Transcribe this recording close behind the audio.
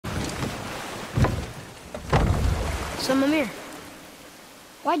So, Mimir,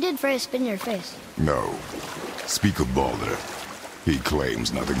 why did Freya spit in your face? No. Speak of Baldur. He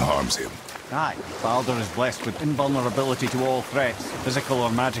claims nothing harms him. Aye, Baldur is blessed with invulnerability to all threats, physical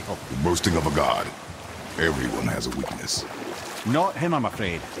or magical. Boasting of a god. Everyone has a weakness. Not him, I'm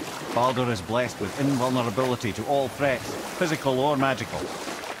afraid. Baldur is blessed with invulnerability to all threats, physical or magical.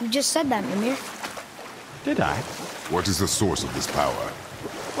 You just said that, Mimir. Did I? What is the source of this power?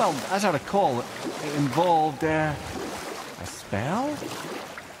 Well, as I recall, it involved, a spell?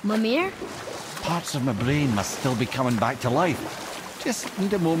 Mimir? Parts of my brain must still be coming back to life. Just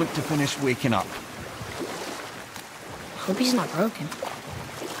need a moment to finish waking up. Hope he's not broken.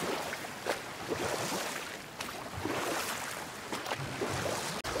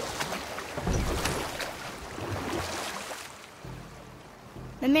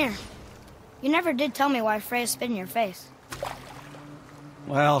 Mimir, you never did tell me why Freya spit in your face.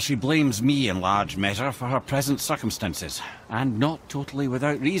 Well, she blames me in large measure for her present circumstances, and not totally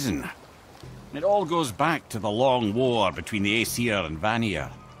without reason. It all goes back to the long war between the Aesir and Vanir.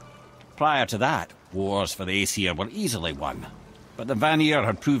 Prior to that, wars for the Aesir were easily won, but the Vanir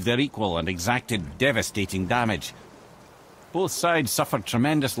had proved their equal and exacted devastating damage. Both sides suffered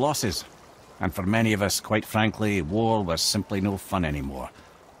tremendous losses, and for many of us, quite frankly, war was simply no fun anymore,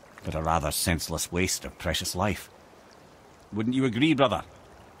 but a rather senseless waste of precious life. Wouldn't you agree, brother?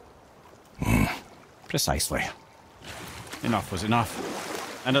 Precisely. Enough was enough.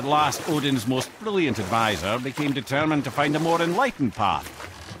 And at last, Odin's most brilliant advisor became determined to find a more enlightened path.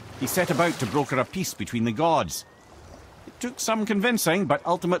 He set about to broker a peace between the gods. It took some convincing, but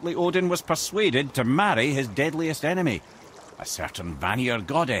ultimately Odin was persuaded to marry his deadliest enemy, a certain Vanir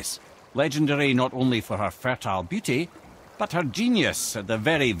goddess, legendary not only for her fertile beauty, but her genius at the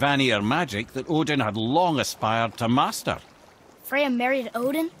very Vanir magic that Odin had long aspired to master. Freya married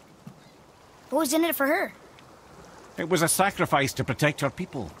Odin? What was in it for her? It was a sacrifice to protect her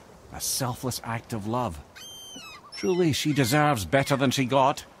people, a selfless act of love. Truly, she deserves better than she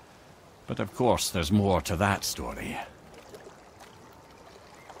got. But of course, there's more to that story.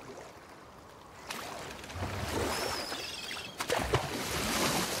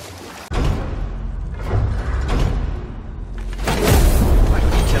 Why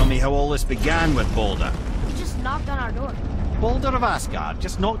don't you tell me how all this began with Baldur? He just knocked on our door. Baldur of Asgard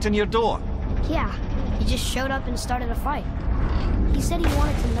just knocked on your door? Yeah, he just showed up and started a fight. He said he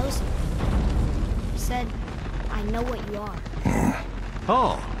wanted to know something. He said, I know what you are.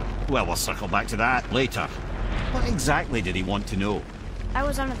 Oh, well, we'll circle back to that later. What exactly did he want to know? I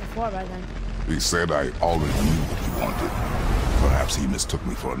was under the floor by then. He said I already knew what he wanted. Perhaps he mistook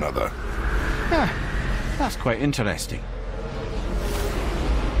me for another. Yeah, that's quite interesting.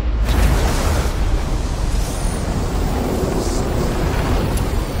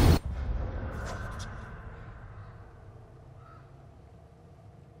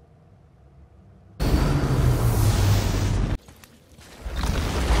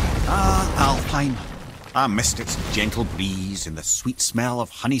 Alpine. I missed its gentle breeze and the sweet smell of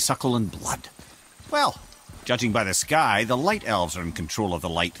honeysuckle and blood. Well, judging by the sky, the light elves are in control of the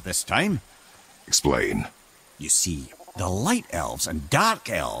light this time. Explain. You see, the light elves and dark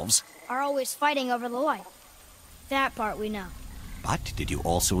elves are always fighting over the light. That part we know. But did you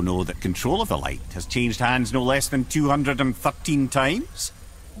also know that control of the light has changed hands no less than 213 times?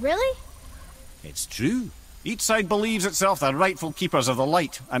 Really? It's true. Each side believes itself the rightful keepers of the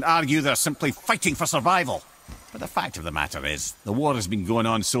light and argue they're simply fighting for survival. But the fact of the matter is, the war has been going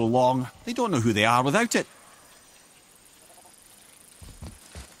on so long, they don't know who they are without it.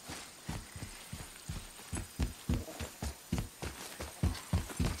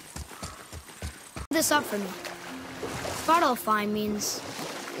 This up for me. Svartalfheim means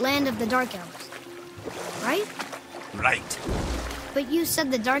land of the Dark Elves, right? Right. But you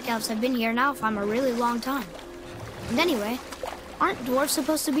said the Dark Elves have been here in Alfheim a really long time. And anyway, aren't dwarves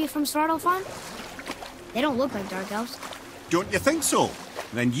supposed to be from Svartalfheim? They don't look like Dark Elves. Don't you think so?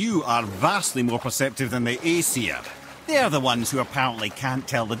 Then you are vastly more perceptive than the Aesir. They're the ones who apparently can't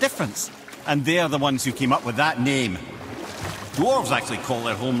tell the difference. And they're the ones who came up with that name. Dwarves actually call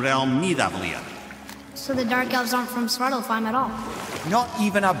their home realm Nidavellir. So the Dark Elves aren't from Svartalfheim at all? Not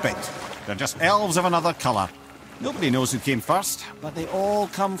even a bit. They're just elves of another colour. Nobody knows who came first, but they all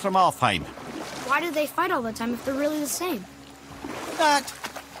come from Alfheim. Why do they fight all the time if they're really the same? That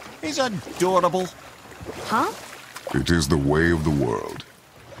is adorable. Huh? It is the way of the world.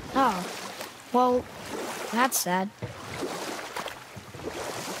 Oh. Well, that's sad.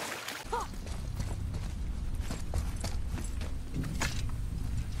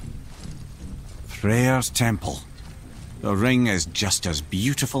 Freya's temple. The ring is just as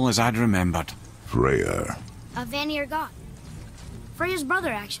beautiful as I'd remembered. Freya. A Vanir god. Freya's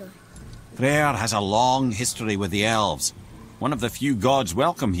brother, actually. Freyr has a long history with the elves. One of the few gods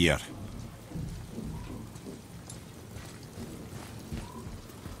welcome here.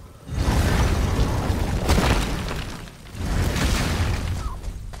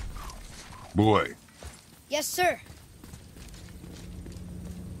 Boy. Yes, sir.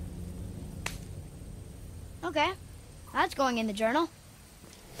 Okay, that's going in the journal.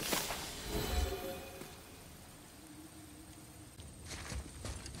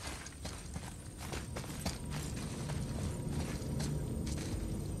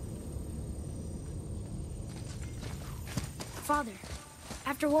 Father,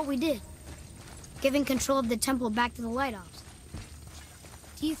 after what we did, giving control of the temple back to the Light Elves,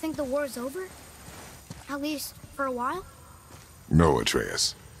 do you think the war is over? At least for a while? No,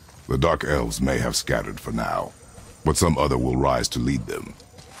 Atreus. The Dark Elves may have scattered for now, but some other will rise to lead them,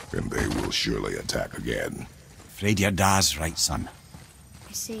 and they will surely attack again. Afraid your dad's right, son.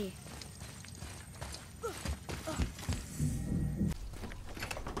 I see.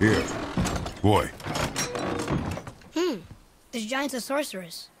 Here, boy. This giant's a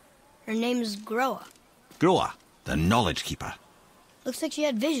sorceress. Her name is Groa. Groa, the Knowledge Keeper. Looks like she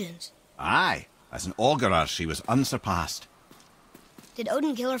had visions. Aye, as an augurer she was unsurpassed. Did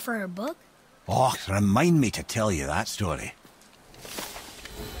Odin kill her for her book? Oh, remind me to tell you that story. So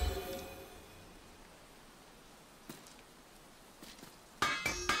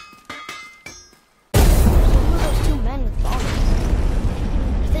who are those two men with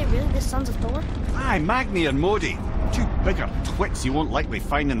baldness? Are they really the sons of Thor? Aye, Magni and Modi. Two bigger twits you won't likely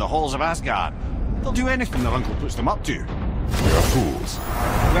find in the halls of Asgard. They'll do anything their uncle puts them up to. They're fools.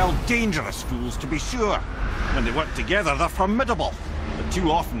 Well, dangerous fools, to be sure. When they work together, they're formidable. But too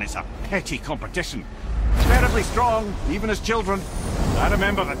often it's a petty competition. Terribly strong, even as children. I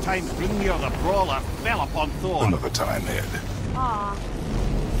remember the time Mimir the Brawler fell upon Thor. Another time, Ed. Aw.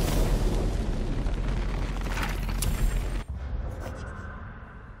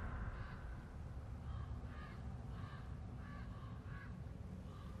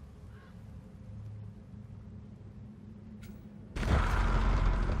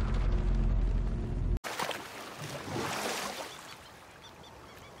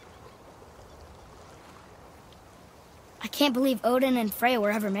 I can't believe Odin and Freya were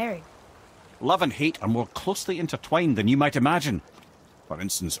ever married. Love and hate are more closely intertwined than you might imagine. For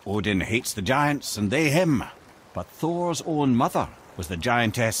instance, Odin hates the giants and they him. But Thor's own mother was the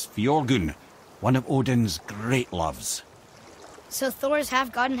giantess Fjorgun, one of Odin's great loves. So Thor's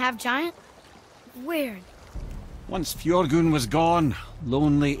half god and half giant? Weird. Once Fjorgun was gone,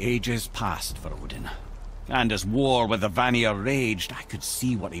 lonely ages passed for Odin. And as war with the Vanir raged, I could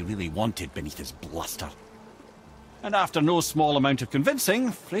see what he really wanted beneath his bluster. And after no small amount of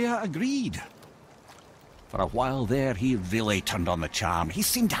convincing, Freya agreed. For a while there, he really turned on the charm. He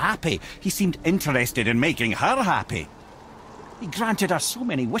seemed happy. He seemed interested in making her happy. He granted her so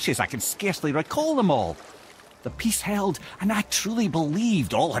many wishes I can scarcely recall them all. The peace held, and I truly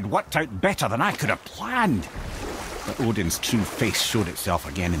believed all had worked out better than I could have planned. But Odin's true face showed itself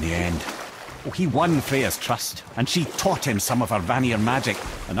again in the end. Oh, he won Freya's trust, and she taught him some of her Vanir magic,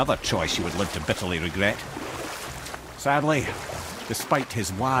 another choice she would live to bitterly regret. Sadly, despite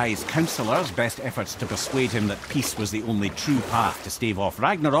his wise counsellors' best efforts to persuade him that peace was the only true path to stave off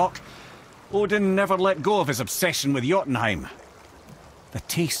Ragnarok, Odin never let go of his obsession with Jotunheim. The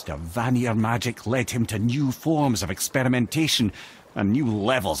taste of Vanir magic led him to new forms of experimentation and new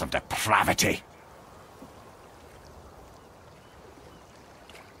levels of depravity.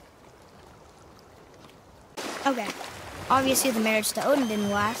 Okay, obviously the marriage to Odin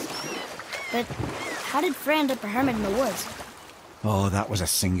didn't last. But how did Freya end up a hermit in the woods? Oh, that was a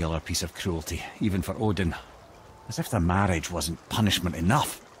singular piece of cruelty, even for Odin. As if the marriage wasn't punishment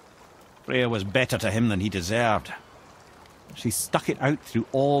enough. Freya was better to him than he deserved. She stuck it out through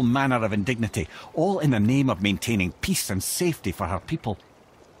all manner of indignity, all in the name of maintaining peace and safety for her people.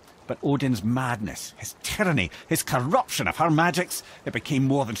 But Odin's madness, his tyranny, his corruption of her magics, it became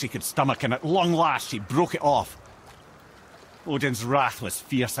more than she could stomach, and at long last she broke it off. Odin's wrath was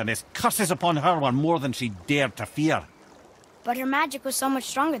fierce, and his curses upon her were more than she dared to fear. But her magic was so much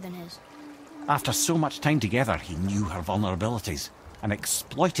stronger than his. After so much time together, he knew her vulnerabilities, and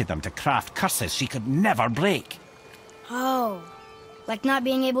exploited them to craft curses she could never break. Oh, like not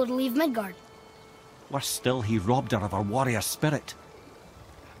being able to leave Midgard. Worse still, he robbed her of her warrior spirit.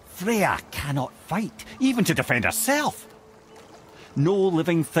 Freya cannot fight, even to defend herself. No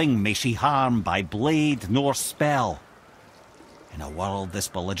living thing may she harm by blade nor spell. In a world this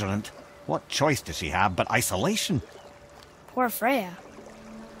belligerent, what choice does she have but isolation? Poor Freya.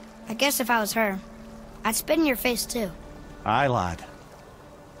 I guess if I was her, I'd spit in your face, too. Aye, lad.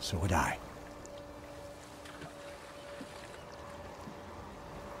 So would I.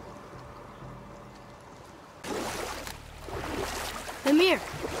 Mimir,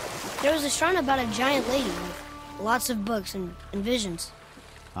 there was a shrine about a giant lady with lots of books and visions.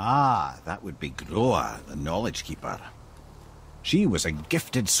 Ah, that would be Groa, the Knowledge Keeper. She was a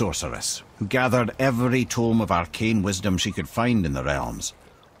gifted sorceress who gathered every tome of arcane wisdom she could find in the realms,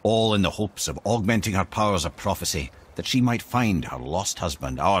 all in the hopes of augmenting her powers of prophecy that she might find her lost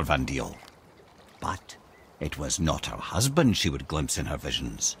husband, Arvandil. But it was not her husband she would glimpse in her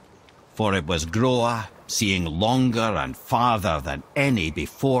visions, for it was Groa, seeing longer and farther than any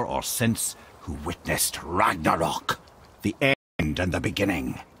before or since, who witnessed Ragnarok, the end and the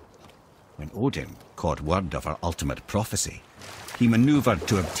beginning. When Odin caught word of her ultimate prophecy, he maneuvered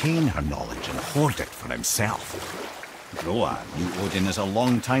to obtain her knowledge and hoard it for himself. Groa knew Odin as a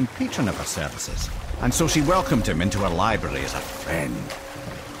long-time patron of her services, and so she welcomed him into her library as a friend.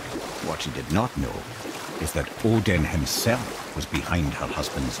 What she did not know is that Odin himself was behind her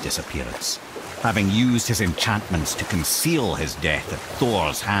husband's disappearance, having used his enchantments to conceal his death at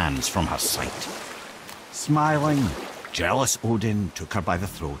Thor's hands from her sight. Smiling, jealous Odin took her by the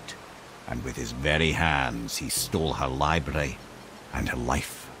throat, and with his very hands he stole her library and her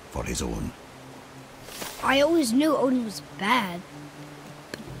life for his own. I always knew Odin was bad,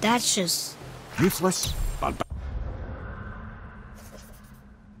 but that's just... Ruthless, barbaric.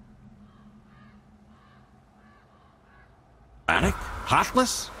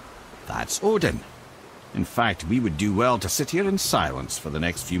 Heartless? That's Odin. In fact, we would do well to sit here in silence for the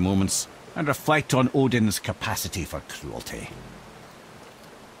next few moments and reflect on Odin's capacity for cruelty.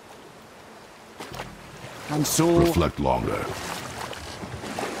 And so... Reflect longer.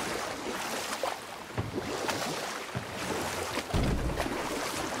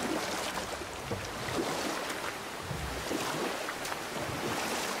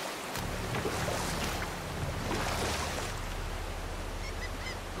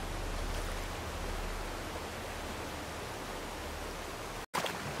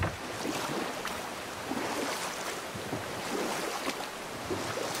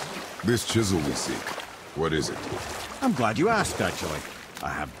 This chisel we seek, what is it? I'm glad you asked, actually. I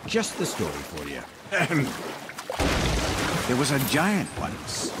have just the story for you. There was a giant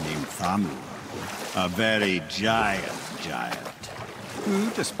once named Thamur. A very giant, who,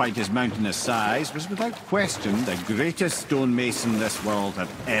 despite his mountainous size, was without question the greatest stonemason this world had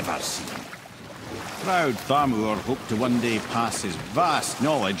ever seen. Proud Thamur hoped to one day pass his vast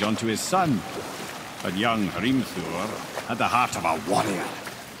knowledge on to his son. But young Hrimthur had the heart of a warrior.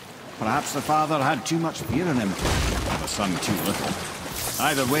 Perhaps the father had too much fear in him, and the son too little.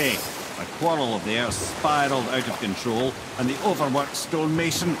 Either way, a quarrel of theirs spiraled out of control, and the overworked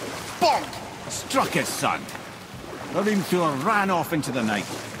stonemason, bonk, struck his son. Hrimthur ran off into the night.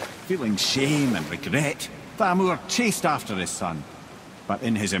 Feeling shame and regret, Thamur chased after his son, but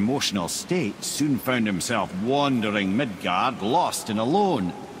in his emotional state soon found himself wandering Midgard, lost and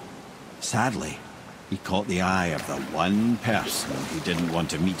alone. Sadly, he caught the eye of the one person he didn't want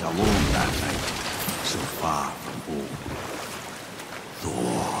to meet alone that night, so far from home.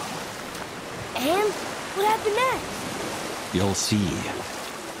 Thor. And what happened next? You'll see.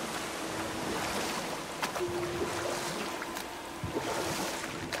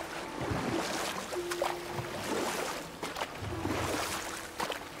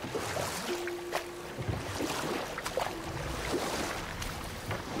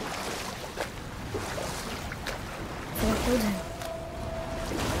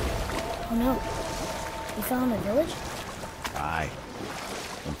 Oh no. You fell in a village? Aye.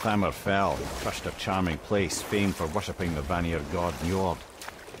 When Thamur fell, he crushed a charming place famed for worshipping the Vanir god Njord.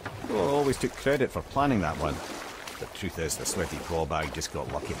 Thor always took credit for planning that one. The truth is, the sweaty clawbag just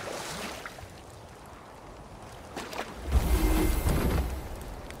got lucky.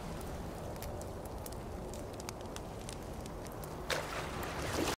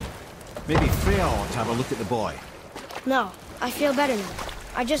 Maybe Freya ought to have a look at the boy. No, I feel better now.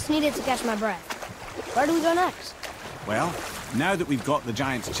 I just needed to catch my breath. Where do we go next? Well, now that we've got the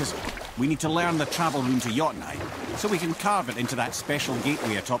giant's chisel, we need to learn the travel rune to Jotunheim, so we can carve it into that special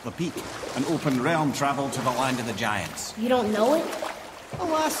gateway atop the peak, and open realm travel to the land of the giants. You don't know it?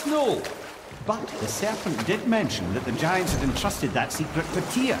 Alas, no. But the serpent did mention that the giants had entrusted that secret to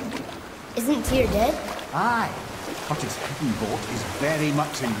Tyr. Isn't Tyr dead? Aye, but his hidden vault is very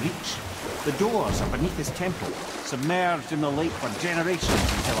much in reach. The doors are beneath his temple, submerged in the lake for generations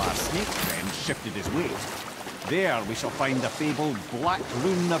until our snake friend shifted his weight. There we shall find the fabled Black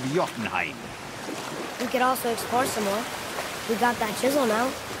Rune of Jotunheim. We could also explore some more. We got that chisel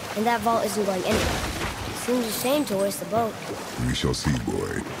now, and that vault isn't going anywhere. Seems a shame to waste the boat. We shall see,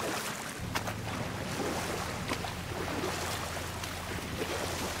 boy.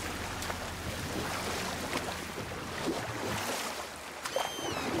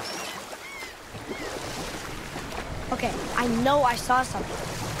 Okay, I know I saw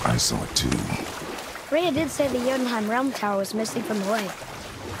something. I saw it too. Freya did say the Jotunheim Realm Tower was missing from the lake.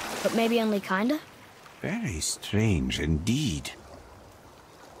 But maybe only kinda? Very strange indeed.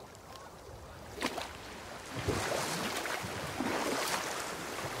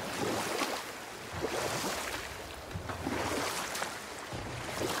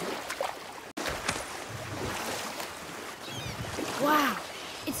 Wow,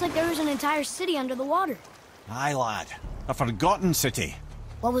 it's like there was an entire city under the water. Aye, lad. A forgotten city.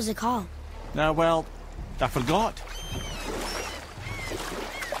 What was it called? Well, I forgot.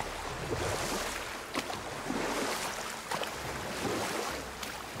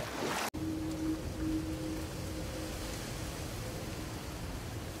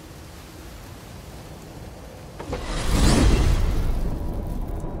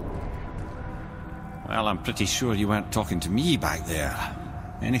 Well, I'm pretty sure you weren't talking to me back there.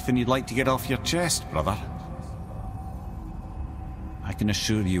 Anything you'd like to get off your chest, brother? I can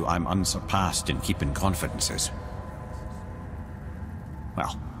assure you I'm unsurpassed in keeping confidences.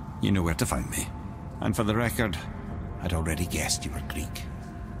 Well, you know where to find me. And for the record, I'd already guessed you were Greek.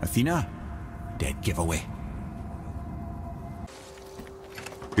 Athena? Dead giveaway.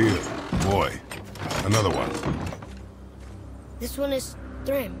 Here, boy. Another one. This one is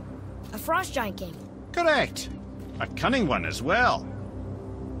Thrym, a frost giant king. Correct. A cunning one as well.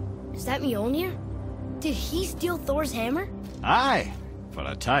 Is that Mjolnir? Did he steal Thor's hammer? Aye, for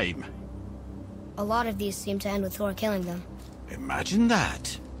a time. A lot of these seem to end with Thor killing them. Imagine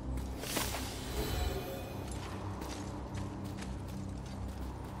that.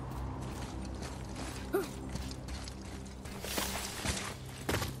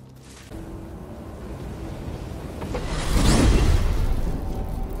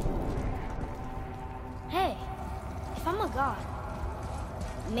 Hey, if I'm a god,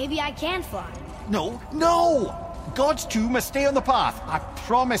 maybe I can fly. No, no! Gods too must stay on the path, I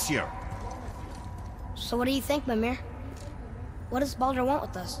promise you. So what do you think, Mimir? What does Baldur want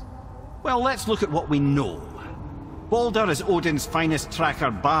with us? Well, let's look at what we know. Baldur is Odin's finest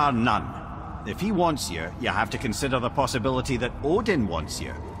tracker bar none. If he wants you, you have to consider the possibility that Odin wants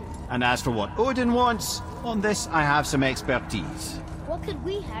you. And as for what Odin wants, on this I have some expertise. What could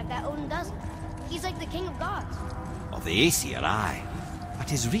we have that Odin doesn't? He's like the king of gods. Of the Aesir, aye. But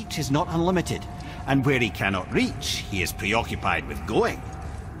his reach is not unlimited. And where he cannot reach, he is preoccupied with going.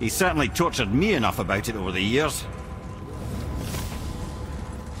 He's certainly tortured me enough about it over the years.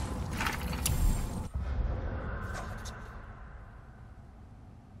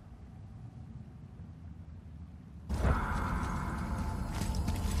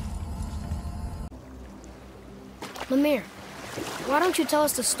 Mimir, why don't you tell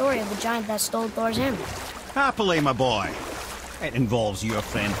us the story of the giant that stole Thor's hammer? Happily, my boy. It involves your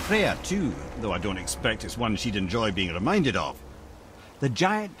friend Freya, too, though I don't expect it's one she'd enjoy being reminded of. The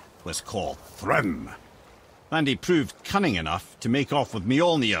giant was called Thrym, and he proved cunning enough to make off with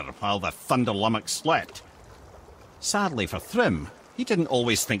Mjolnir while the Thunder Lummox slept. Sadly for Thrym, he didn't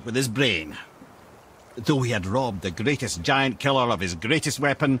always think with his brain. Though he had robbed the greatest giant killer of his greatest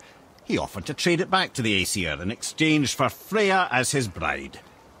weapon, he offered to trade it back to the Aesir in exchange for Freya as his bride.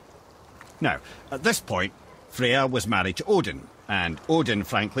 Now, at this point, Freya was married to Odin, and Odin,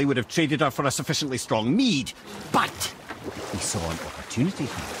 frankly, would have traded her for a sufficiently strong mead, but he saw an opportunity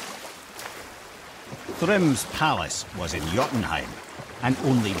here. Thrym's palace was in Jotunheim, and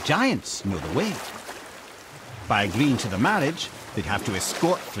only giants know the way. By agreeing to the marriage, they'd have to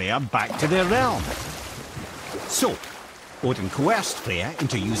escort Freya back to their realm. So, Odin coerced Freya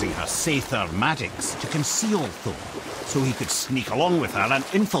into using her Seithar magics to conceal Thor, so he could sneak along with her and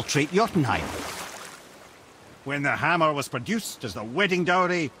infiltrate Jotunheim. When the hammer was produced as the wedding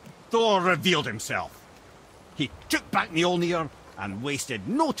dowry, Thor revealed himself. He took back Mjolnir and wasted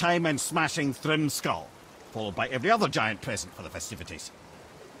no time in smashing Thrym's skull, followed by every other giant present for the festivities.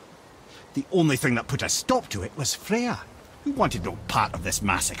 The only thing that put a stop to it was Freya, who wanted no part of this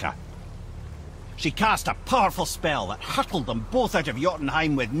massacre. She cast a powerful spell that hurtled them both out of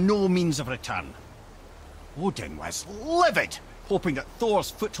Jotunheim with no means of return. Odin was livid, hoping that Thor's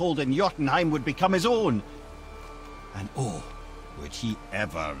foothold in Jotunheim would become his own. And oh, would he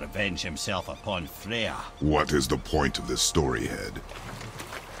ever revenge himself upon Freya? What is the point of this story, Head?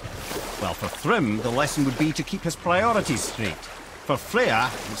 Well, for Thrym, the lesson would be to keep his priorities straight. For Freya,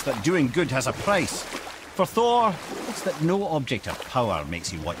 it's that doing good has a price. For Thor, it's that no object of power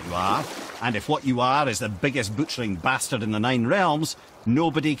makes you what you are. And if what you are is the biggest butchering bastard in the Nine Realms,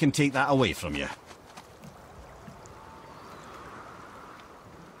 nobody can take that away from you.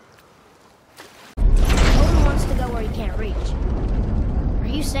 Odin wants to go where he can't reach. Are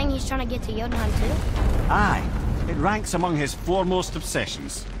you saying he's trying to get to Jotunheim too? Aye, it ranks among his foremost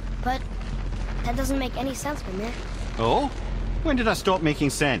obsessions. But that doesn't make any sense, Mimir. Oh? When did I stop making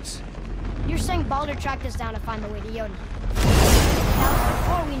sense? You're saying Baldur tracked us down to find the way to Jotunheim. That was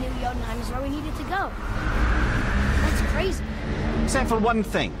before we knew Jotunheim is where we needed to go. That's crazy. Except for one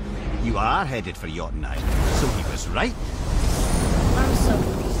thing. You are headed for Jotunheim, so he was right. I'm so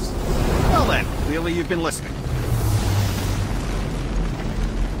confused. Well then, clearly you've been listening.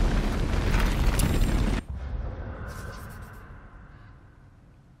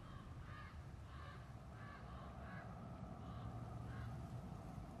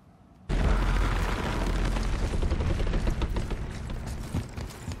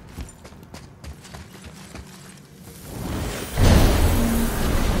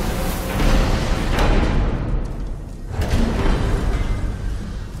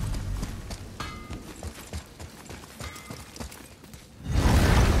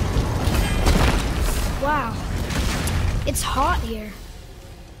 Wow. It's hot here.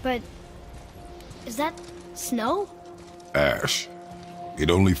 But is that snow? Ash.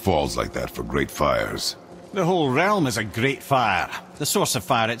 It only falls like that for great fires. The whole realm is a great fire, the source of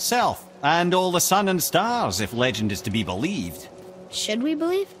fire itself, and all the sun and stars, if legend is to be believed. Should we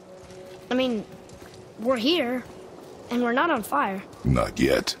believe? I mean, we're here, and we're not on fire. Not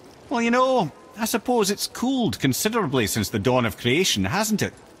yet. Well, you know, I suppose it's cooled considerably since the dawn of creation, hasn't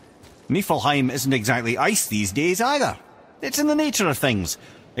it? Niflheim isn't exactly ice these days either. It's in the nature of things.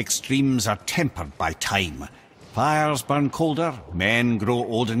 Extremes are tempered by time. Fires burn colder, men grow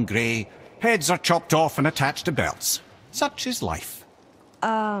old and grey, heads are chopped off and attached to belts. Such is life.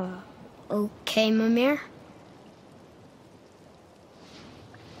 Okay, Mimir.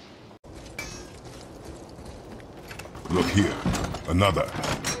 Look here. Another.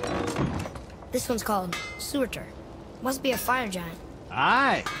 This one's called Surtur. Must be a fire giant.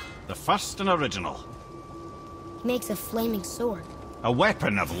 Aye, the first and original. He makes a flaming sword. A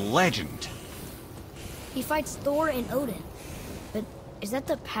weapon of legend. He fights Thor and Odin. But is that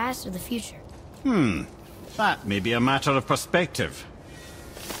the past or the future? That may be a matter of perspective.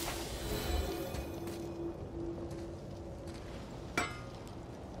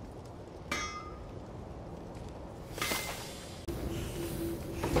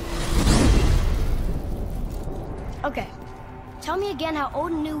 Okay. Tell me again how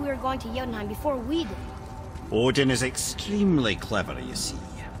Odin knew we were going to Jotunheim before we did. Odin is extremely clever, you see.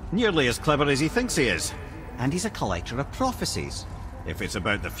 Nearly as clever as he thinks he is. And he's a collector of prophecies. If it's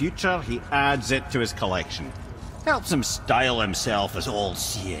about the future, he adds it to his collection. Helps him style himself as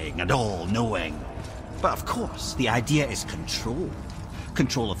all-seeing and all-knowing. But of course, the idea is control.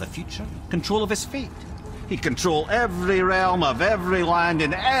 Control of the future, control of his fate. He'd control every realm of every land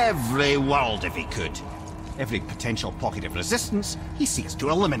in every world if he could. Every potential pocket of resistance, he seeks to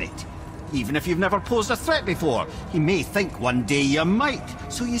eliminate. Even if you've never posed a threat before, he may think one day you might.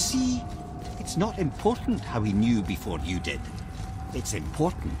 So you see, it's not important how he knew before you did. It's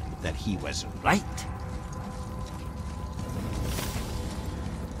important that he was right.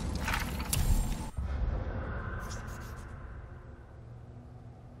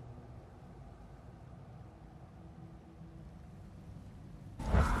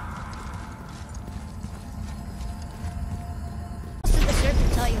 What did the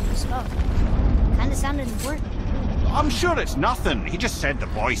serpent tell you when you spoke? Kinda sounded important. I'm sure it's nothing. He just said the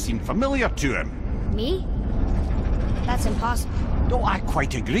voice seemed familiar to him. Me? That's impossible. Oh, I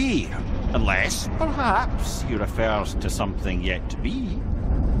quite agree. Unless, perhaps, he refers to something yet to be.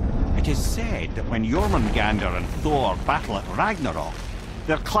 It is said that when Jormungandr and Thor battle at Ragnarok,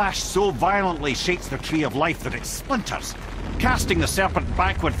 their clash so violently shakes the tree of life that it splinters, casting the serpent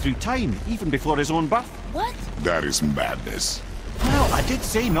backward through time, even before his own birth. What? That is madness. Well, I did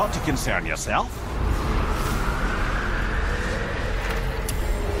say not to concern yourself.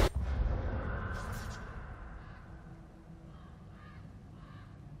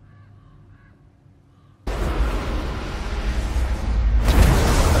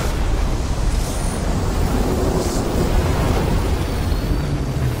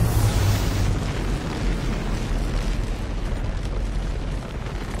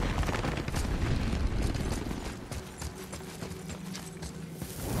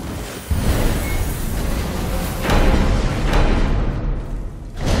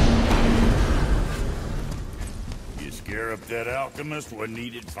 Scare up that alchemist what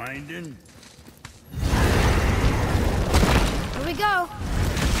needed finding? Here we go.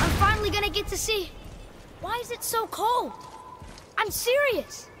 I'm finally gonna get to see. Why is it so cold? I'm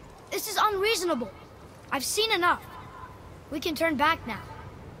serious. This is unreasonable. I've seen enough. We can turn back now.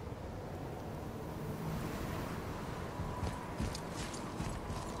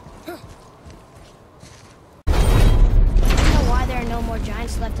 Do you know why there are no more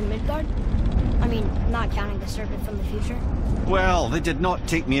giants left in Midgard? I mean, not counting the serpent from the future. Well, they did not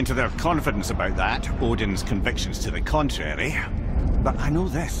take me into their confidence about that, Odin's convictions to the contrary. But I know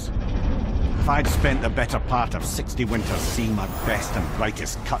this. If I'd spent the better part of 60 winters seeing my best and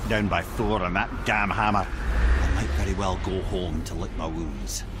brightest cut down by Thor and that damn hammer, I might very well go home to lick my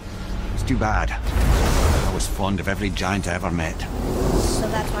wounds. It's too bad. I was fond of every giant I ever met. So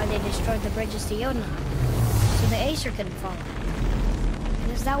that's why they destroyed the bridges to Jotunheim. So the Aesir couldn't follow.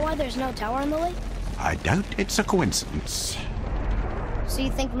 Is that why there's no tower on the lake? I doubt it's a coincidence. So you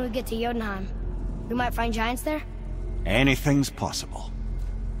think when we get to Jotunheim, we might find giants there? Anything's possible.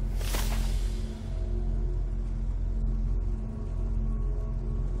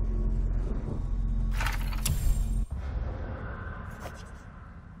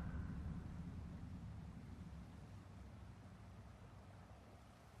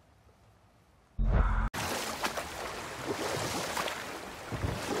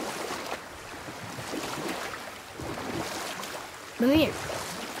 Mimir,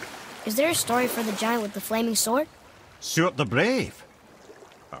 is there a story for the giant with the flaming sword? Surt the Brave?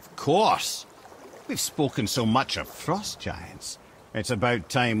 Of course. We've spoken so much of frost giants. It's about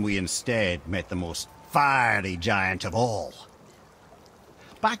time we instead met the most fiery giant of all.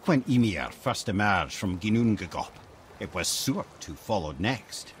 Back when Mimir first emerged from Ginnungagap, it was Surt who followed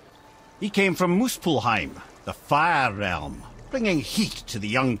next. He came from Muspelheim, the fire realm, bringing heat to the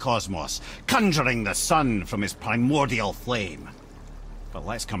young cosmos, conjuring the sun from his primordial flame. But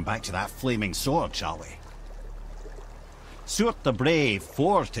let's come back to that flaming sword, shall we? Surt the Brave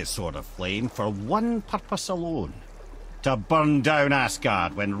forged his sword of flame for one purpose alone: to burn down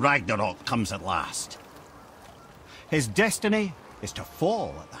Asgard when Ragnarok comes at last. His destiny is to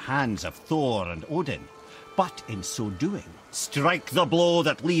fall at the hands of Thor and Odin, but in so doing, strike the blow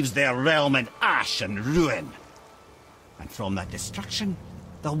that leaves their realm in ash and ruin. And from that destruction,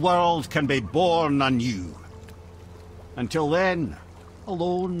 the world can be born anew. Until then,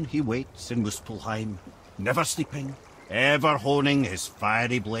 alone he waits in Muspelheim, never sleeping, ever honing his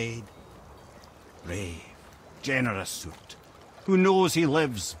fiery blade. Brave, generous Surt, who knows he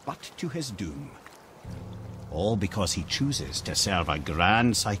lives but to his doom. All because he chooses to serve a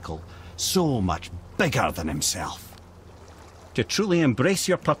grand cycle so much bigger than himself. To truly embrace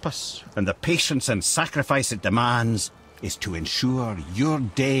your purpose and the patience and sacrifice it demands is to ensure your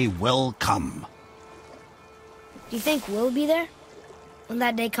day will come. Do you think we'll be there when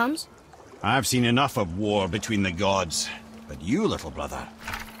that day comes? I've seen enough of war between the gods, but you, little brother,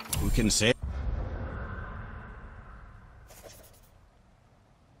 who can say?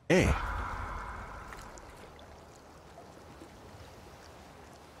 Hey.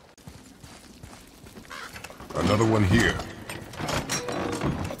 Another one here.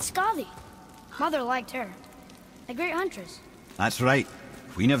 It's Skadi. Mother liked her. A great huntress. That's right.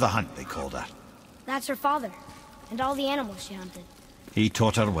 Queen of the Hunt, they called her. That's her father, and all the animals she hunted. He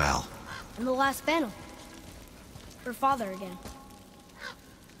taught her well. In the last battle. Her father again.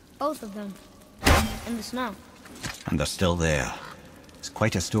 Both of them. In the snow. And they're still there. It's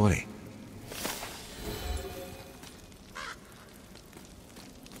quite a story.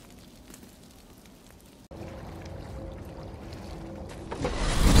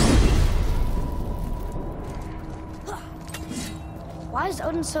 Why is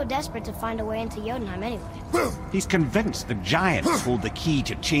Odin so desperate to find a way into Jotunheim anyway? He's convinced the giants hold the key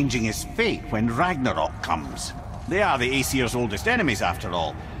to changing his fate when Ragnarok comes. They are the Aesir's oldest enemies, after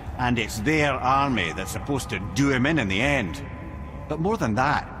all, and it's their army that's supposed to do him in the end. But more than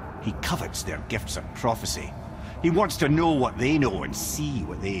that, he covets their gifts of prophecy. He wants to know what they know and see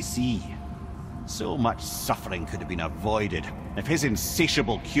what they see. So much suffering could have been avoided if his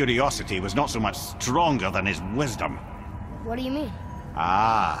insatiable curiosity was not so much stronger than his wisdom. What do you mean?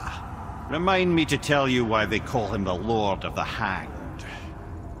 Ah, remind me to tell you why they call him the Lord of the Hanged.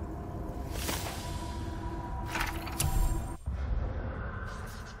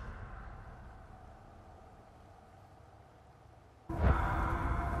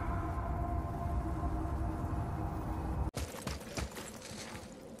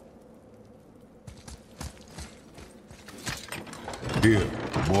 Here,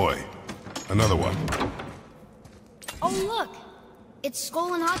 boy. Another one. Oh, look! It's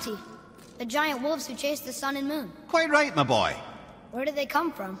Skoll and Hati, the giant wolves who chase the sun and moon. Quite right, my boy. Where did they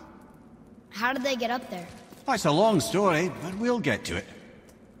come from? How did they get up there? It's a long story, but we'll get to it.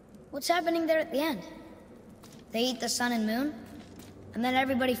 What's happening there at the end? They eat the sun and moon? And then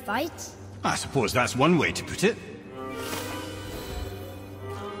everybody fights? I suppose that's one way to put it.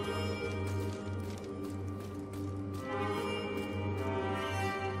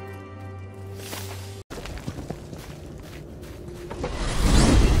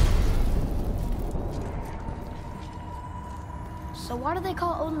 So why do they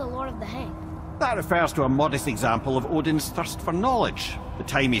call Odin the Lord of the Hang? That refers to a modest example of Odin's thirst for knowledge. The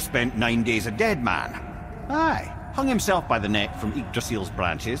time he spent 9 days a dead man. Aye, hung himself by the neck from Yggdrasil's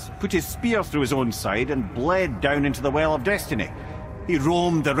branches, put his spear through his own side and bled down into the Well of Destiny. He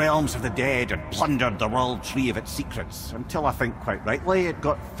roamed the realms of the dead and plundered the World Tree of its secrets, until I think quite rightly it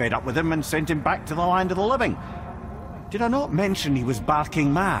got fed up with him and sent him back to the land of the living. Did I not mention he was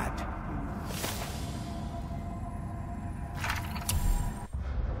barking mad?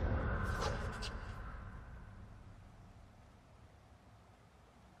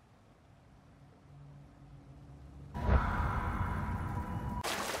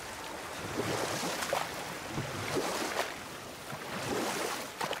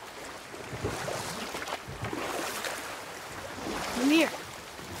 Mimir,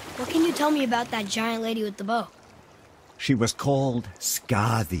 what can you tell me about that giant lady with the bow? She was called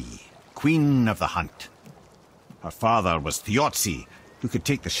Skadi, Queen of the Hunt. Her father was Thiotzi, who could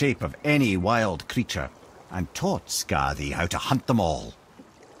take the shape of any wild creature, and taught Skadi how to hunt them all.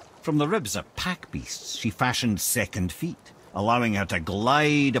 From the ribs of pack beasts, she fashioned second feet, allowing her to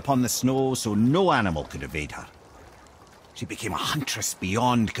glide upon the snow so no animal could evade her. She became a huntress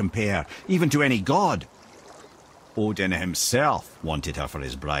beyond compare, even to any god. Odin himself wanted her for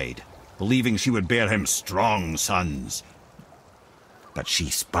his bride, believing she would bear him strong sons. But she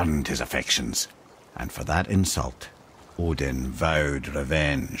spurned his affections, and for that insult, Odin vowed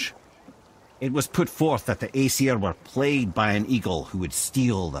revenge. It was put forth that the Aesir were plagued by an eagle who would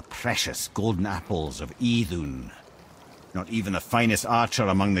steal the precious golden apples of Idun. Not even the finest archer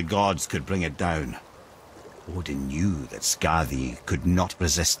among the gods could bring it down. Odin knew that Skadi could not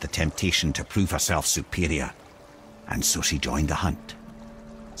resist the temptation to prove herself superior, and so she joined the hunt.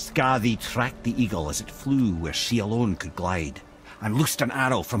 Skadi tracked the eagle as it flew where she alone could glide, and loosed an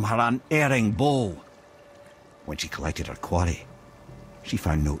arrow from her unerring bow. When she collected her quarry, she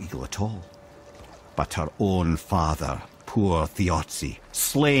found no eagle at all, but her own father, poor Thiotzi,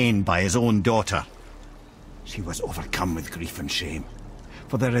 slain by his own daughter. She was overcome with grief and shame,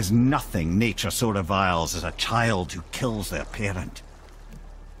 for there is nothing nature so reviles as a child who kills their parent.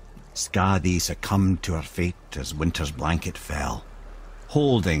 Skadi succumbed to her fate as winter's blanket fell,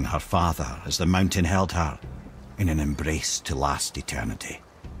 holding her father as the mountain held her in an embrace to last eternity.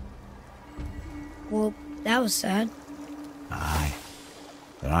 Well, that was sad. Aye.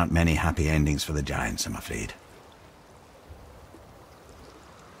 There aren't many happy endings for the giants, I'm afraid.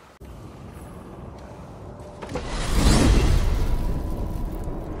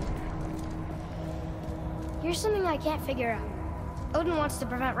 Here's something I can't figure out. Odin wants to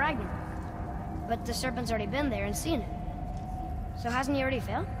prevent Ragnarok, but the serpent's already been there and seen it. So hasn't he already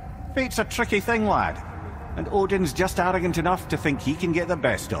failed? Fate's a tricky thing, lad. And Odin's just arrogant enough to think he can get the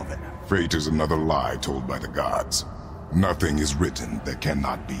best of it. Fate is another lie told by the gods. Nothing is written that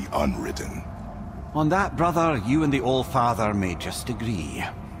cannot be unwritten. On that, brother, you and the All-Father may just agree.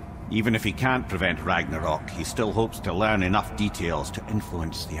 Even if he can't prevent Ragnarok, he still hopes to learn enough details to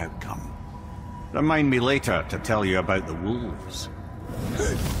influence the outcome. Remind me later to tell you about the wolves.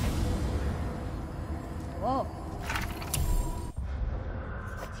 Whoa.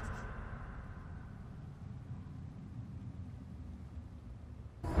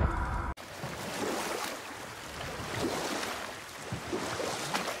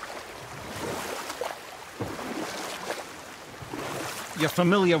 You're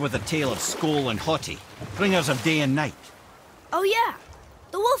familiar with the tale of Skoll and Hoti, bringers of day and night? Oh yeah,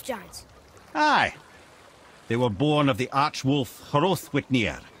 the wolf giants. Aye. They were born of the arch-wolf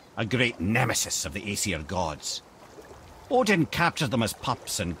Hrothwitnir, a great nemesis of the Aesir gods. Odin captured them as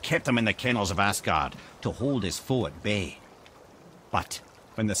pups and kept them in the kennels of Asgard to hold his foe at bay. But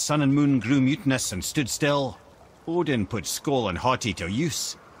when the sun and moon grew mutinous and stood still, Odin put Skoll and Hoti to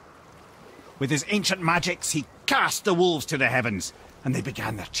use. With his ancient magics, he cast the wolves to the heavens, and they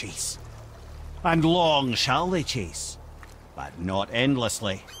began their chase. And long shall they chase, but not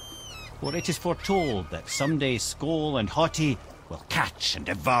endlessly. For it is foretold that someday Skoll and Hoti will catch and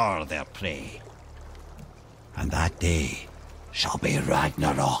devour their prey. And that day shall be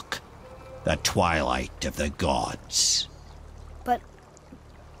Ragnarok, the twilight of the gods. But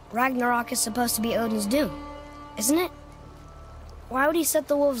Ragnarok is supposed to be Odin's doom, isn't it? Why would he set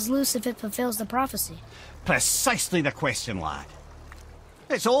the wolves loose if it fulfills the prophecy? Precisely the question, lad.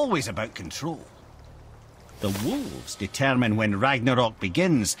 It's always about control. The wolves determine when Ragnarok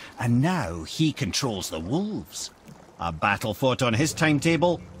begins, and now he controls the wolves. A battle fought on his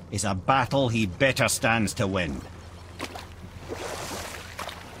timetable is a battle he better stands to win.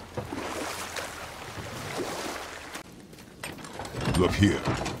 Look here.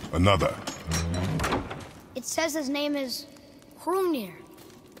 Another. It says his name is Hrungnir.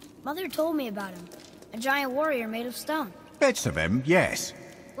 Mother told me about him. A giant warrior made of stone. Bits of him, yes.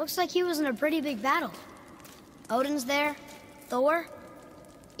 Looks like he was in a pretty big battle. Odin's there, Thor,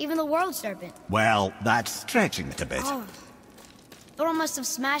 even the World Serpent. Well, that's stretching it a bit. Oh. Thor must have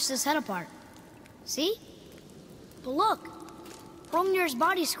smashed his head apart. See? But look, Hrungnir's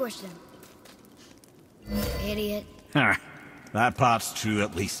body squished him. Idiot. That part's true,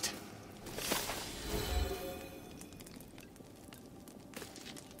 at least.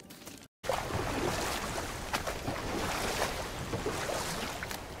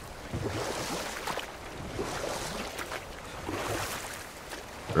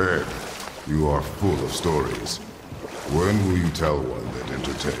 Ed, you are full of stories. When will you tell one that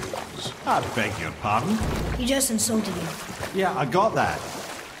entertains? I beg your pardon? You just insulted him. Yeah, I got that.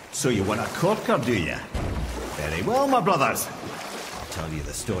 So you want a corker, do you? Very well, my brothers. I'll tell you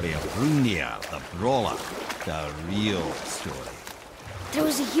the story of Hrungnir, the brawler. The real story. There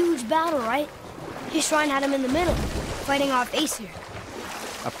was a huge battle, right? His shrine had him in the middle, fighting off Aesir.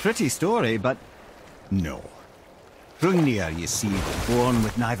 A pretty story, but no. Hrungnir, you see, was born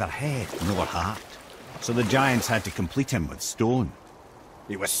with neither head nor heart. So the giants had to complete him with stone.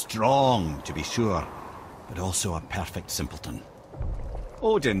 He was strong, to be sure, but also a perfect simpleton.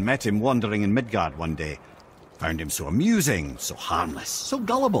 Odin met him wandering in Midgard one day. Found him so amusing, so harmless, so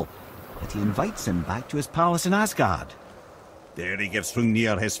gullible, that he invites him back to his palace in Asgard. There he gives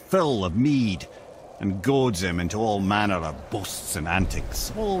Hrungnir his fill of mead, and goads him into all manner of boasts and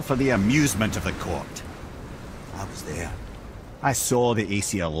antics, all for the amusement of the court. I was there. I saw the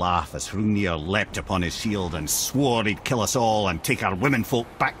Aesir laugh as Hrungnir leapt upon his shield and swore he'd kill us all and take our womenfolk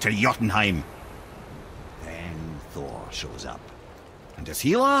back to Jotunheim. Then Thor shows up. And does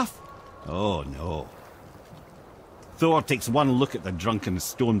he laugh? Oh, no. Thor takes one look at the drunken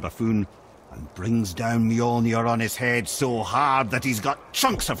stone buffoon and brings down Mjolnir on his head so hard that he's got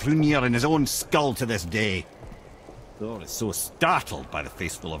chunks of Hrungnir in his own skull to this day. Thor is so startled by the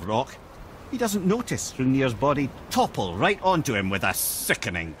face full of rock, he doesn't notice Hrungnir's body topple right onto him with a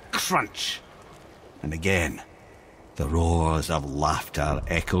sickening crunch. And again, the roars of laughter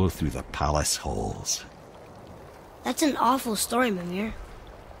echo through the palace halls. That's an awful story, Mimir.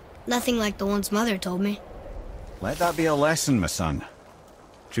 Nothing like the ones Mother told me. Let that be a lesson, my son.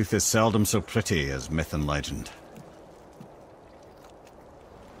 Truth is seldom so pretty as myth and legend.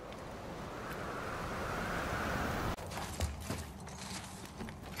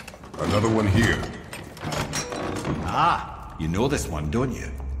 Another one here. Ah, you know this one, don't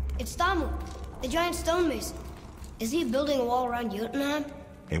you? It's Thamur, the giant stonemason. Is he building a wall around Jotunheim?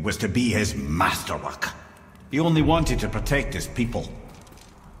 It was to be his masterwork. He only wanted to protect his people.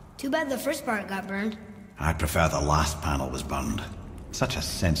 Too bad the first part got burned. I prefer the last panel was burned. Such a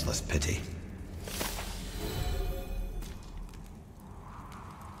senseless pity.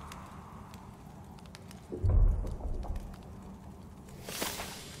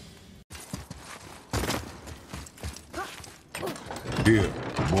 Here,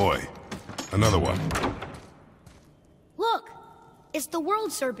 boy. Another one. Look! It's the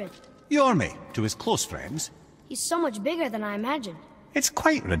World Serpent. Yormi, to his close friends. He's so much bigger than I imagined. It's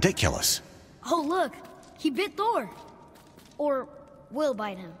quite ridiculous. Oh, look! He bit Thor! Or will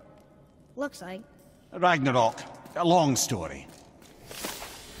bite him. Looks like. Ragnarok, a long story.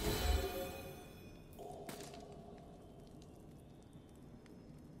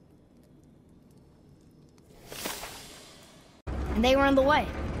 And they were in the way,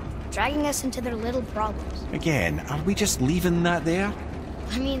 dragging us into their little problems. Again, are we just leaving that there?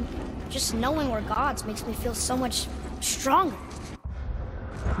 I mean, just knowing we're gods makes me feel so much stronger.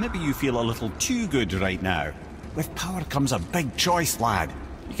 Maybe you feel a little too good right now. With power comes a big choice, lad.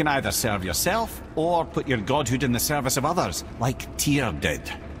 You can either serve yourself, or put your godhood in the service of others, like Tyr did.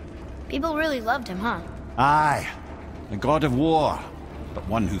 People really loved him, huh? Aye, the god of war, but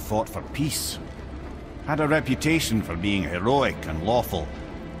one who fought for peace. Had a reputation for being heroic and lawful,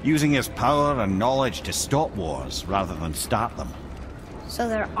 using his power and knowledge to stop wars rather than start them. So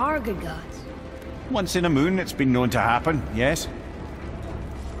there are good gods. Once in a moon it's been known to happen, yes?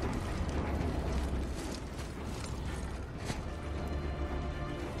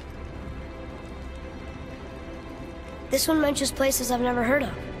 This one mentions places I've never heard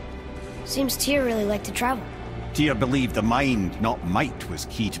of. Seems Tyr really liked to travel. Tyr believed the mind, not might, was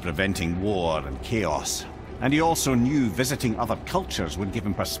key to preventing war and chaos. And he also knew visiting other cultures would give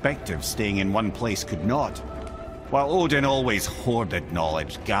him perspective staying in one place could not. While Odin always hoarded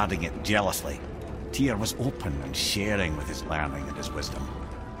knowledge, guarding it jealously, Tyr was open and sharing with his learning and his wisdom.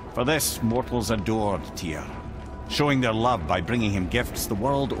 For this, mortals adored Tyr, showing their love by bringing him gifts the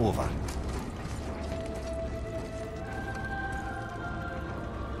world over.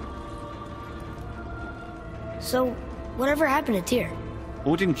 So, whatever happened to Tyr?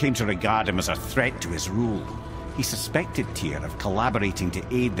 Odin came to regard him as a threat to his rule. He suspected Tyr of collaborating to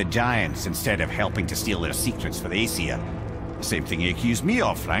aid the Giants instead of helping to steal their secrets for the Aesir. The same thing he accused me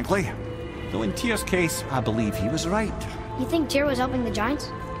of, frankly. Though in Tyr's case, I believe he was right. You think Tyr was helping the Giants?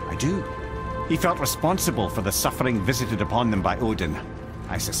 I do. He felt responsible for the suffering visited upon them by Odin.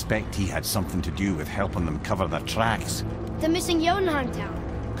 I suspect he had something to do with helping them cover their tracks. The missing Jotunheim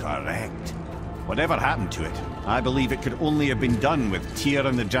town. Correct. Whatever happened to it, I believe it could only have been done with Tyr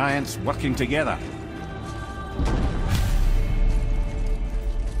and the Giants working together.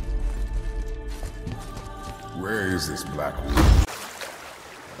 Where is this black wood?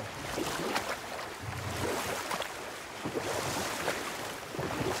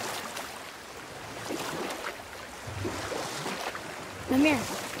 Mimir,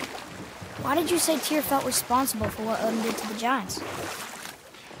 why did you say Tyr felt responsible for what Odin did to the Giants?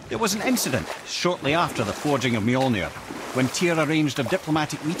 There was an incident shortly after the forging of Mjolnir, when Tyr arranged a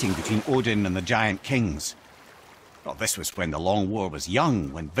diplomatic meeting between Odin and the Giant Kings. Well, this was when the Long War was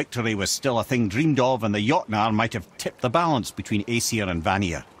young, when victory was still a thing dreamed of, and the Jotnar might have tipped the balance between Aesir and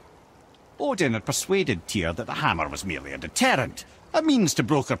Vanir. Odin had persuaded Tyr that the hammer was merely a deterrent, a means to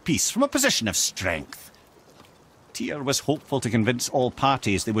broker peace from a position of strength. Tyr was hopeful to convince all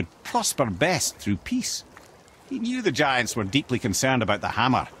parties they would prosper best through peace. He knew the Giants were deeply concerned about the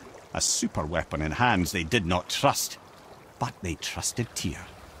hammer, a super weapon in hands they did not trust. But they trusted Tyr.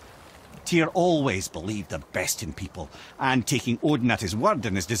 Tyr always believed the best in people, and taking Odin at his word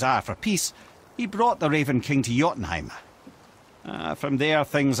in his desire for peace, he brought the Raven King to Jotunheim. From there,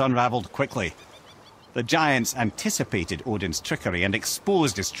 things unravelled quickly. The Giants anticipated Odin's trickery and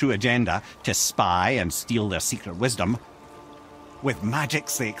exposed his true agenda to spy and steal their secret wisdom. With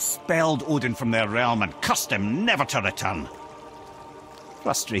magics, they expelled Odin from their realm and cursed him never to return.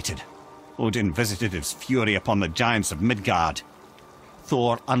 Frustrated, Odin visited his fury upon the giants of Midgard.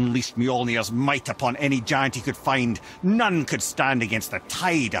 Thor unleashed Mjolnir's might upon any giant he could find. None could stand against the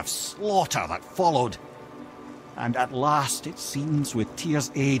tide of slaughter that followed. And at last, it seems, with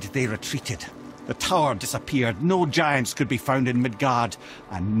Tyr's aid, they retreated. The tower disappeared, no giants could be found in Midgard,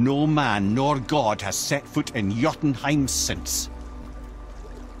 and no man nor god has set foot in Jotunheim since.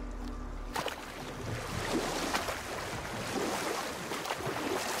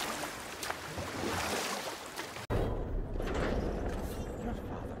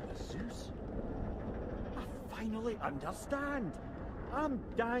 Understand? I'm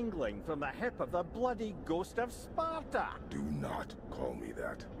dangling from the hip of the bloody ghost of Sparta. Do not call me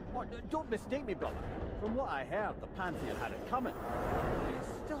that. Oh, don't mistake me, brother. From what I heard, the Pantheon had it coming. It's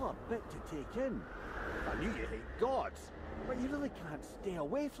still a bit to take in. I knew you hate gods, but you really can't stay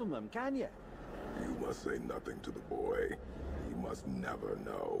away from them, can you? You must say nothing to the boy. He must never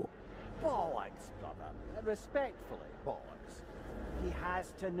know. Bollocks, brother. Respectfully, bollocks. He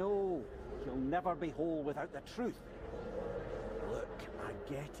has to know. He'll never be whole without the truth. Look, I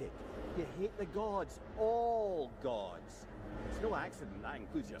get it. You hate the gods, all gods. It's no accident that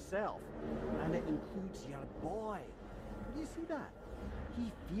includes yourself. And it includes your boy. You see that?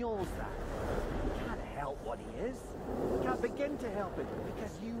 He feels that. He can't help what he is. He can't begin to help it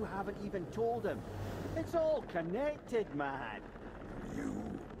because you haven't even told him. It's all connected, man. You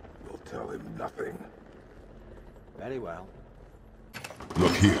will tell him nothing. Very well.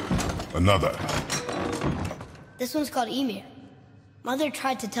 Look here. Another. This one's called Mimir. Mother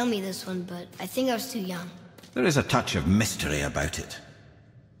tried to tell me this one, but I think I was too young. There is a touch of mystery about it.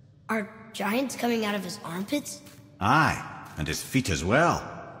 Are giants coming out of his armpits? Aye, and his feet as well.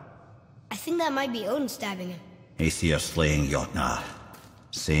 I think that might be Odin stabbing him. Aesir slaying Jotnar.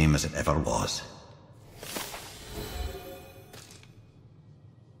 Same as it ever was.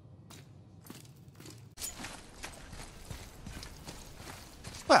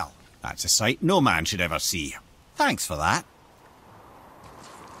 Well, that's a sight no man should ever see. Thanks for that.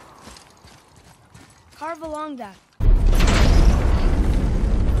 Carve along that.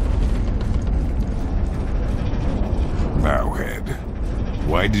 Arrowhead.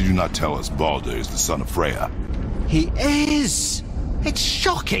 Why did you not tell us Baldur is the son of Freya? He is! It's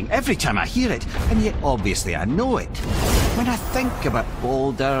shocking every time I hear it, and yet obviously I know it. When I think about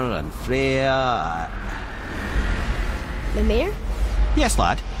Balder and Freya... Mimir? Yes,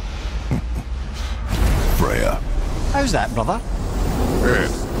 lad? Freya. How's that, brother?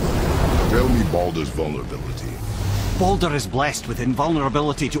 Yes. Tell me Baldur's vulnerability. Balder is blessed with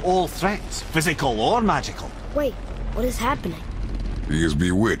invulnerability to all threats, physical or magical. Wait, what is happening? He is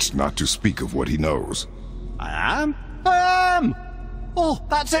bewitched not to speak of what he knows. I am? I am! Oh,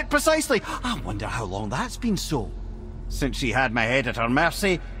 that's it precisely. I wonder how long that's been so. Since she had my head at her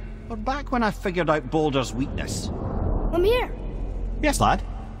mercy, or back when I figured out Balder's weakness. Mimir, Yes, lad?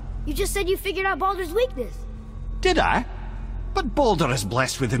 you just said you figured out Baldur's weakness. Did I? But Balder is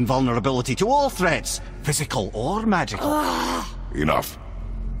blessed with invulnerability to all threats, physical or magical. Enough.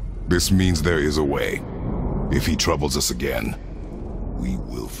 This means there is a way. If he troubles us again, we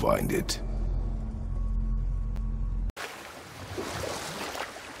will find it.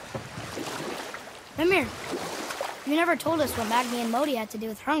 Mimir, you never told us what Magni and Modi had to do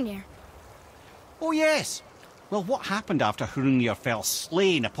with Hrungnir. Oh, yes. Well, what happened after Hrungnir fell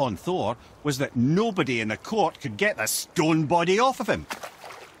slain upon Thor was that nobody in the court could get the stone body off of him.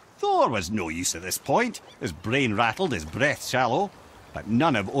 Thor was no use at this point, his brain rattled, his breath shallow, but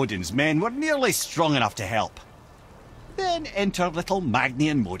none of Odin's men were nearly strong enough to help. Then enter little Magni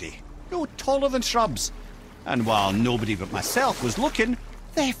and Modi, no taller than shrubs, and while nobody but myself was looking,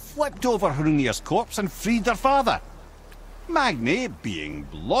 they flipped over Hrungnir's corpse and freed their father. Magni, being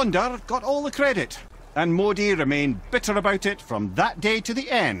blonder, got all the credit, and Modi remained bitter about it from that day to the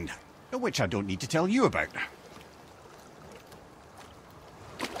end, which I don't need to tell you about.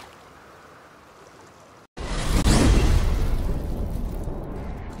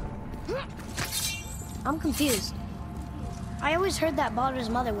 I'm confused. I always heard that Baldur's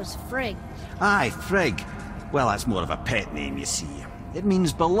mother was Frigg. Aye, Frigg. Well, that's more of a pet name, you see. It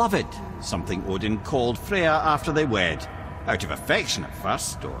means beloved, something Odin called Freya after they wed. Out of affection at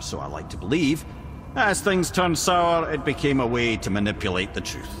first, or so I like to believe. As things turned sour, it became a way to manipulate the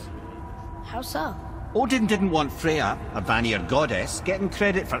truth. How so? Odin didn't want Freya, a Vanir goddess, getting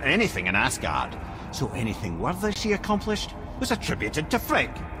credit for anything in Asgard. So anything worthy she accomplished was attributed to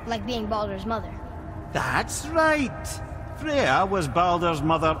Frigg. Like being Baldur's mother. That's right! Freya was Baldur's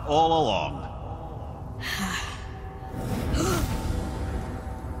mother all along.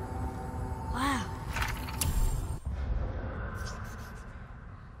 Wow.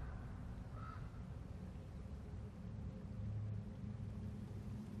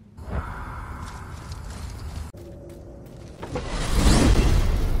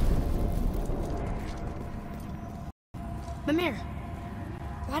 Mimir,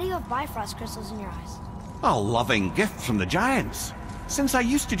 why do you have Bifrost crystals in your eyes? A loving gift from the giants. Since I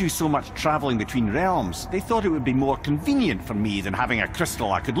used to do so much traveling between realms, they thought it would be more convenient for me than having a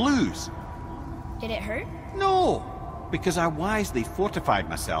crystal I could lose. Did it hurt? No, because I wisely fortified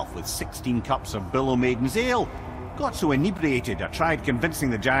myself with 16 cups of Billow Maiden's Ale. Got so inebriated I tried convincing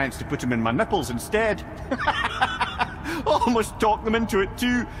the giants to put them in my nipples instead. Almost talked them into it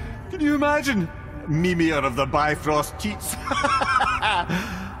too. Can you imagine? Mimir of the Bifrost teats.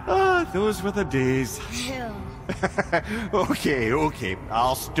 Ah, those were the days. Ew. Okay,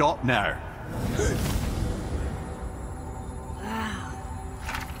 I'll stop now. Wow.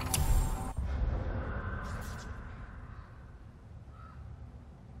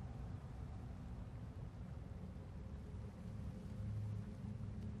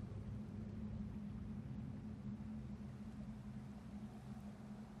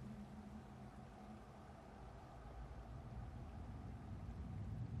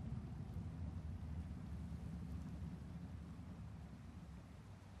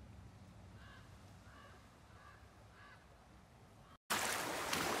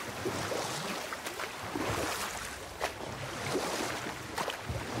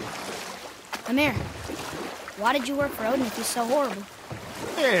 Mimir, why did you work for Odin if he's so horrible?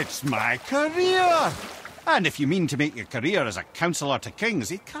 It's my career! And if you mean to make your career as a counsellor to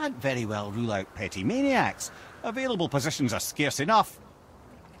kings, you can't very well rule out petty maniacs. Available positions are scarce enough.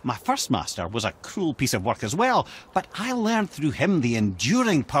 My first master was a cruel piece of work as well, but I learned through him the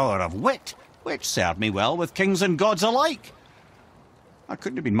enduring power of wit, which served me well with kings and gods alike. I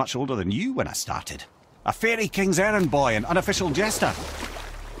couldn't have been much older than you when I started. A fairy king's errand boy and unofficial jester.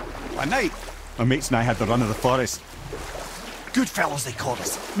 One night, my mates and I had the run of the forest. Good fellows they called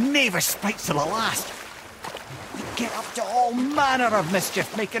us, knavish sprites to the last. We'd get up to all manner of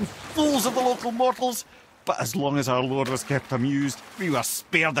mischief, making fools of the local mortals. But as long as our lord was kept amused, we were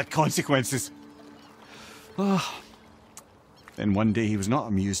spared the consequences. Oh. Then one day he was not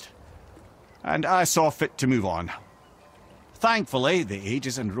amused, and I saw fit to move on. thankfully, the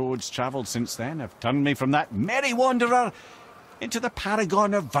ages and roads travelled since then have turned me from that merry wanderer into the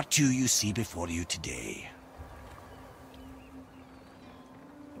paragon of virtue you see before you today.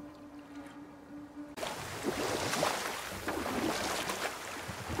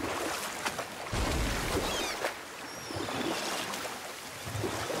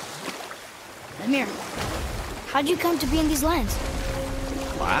 Mimir, how'd you come to be in these lands?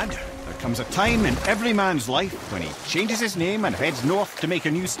 Lad, there comes a time in every man's life when he changes his name and heads north to make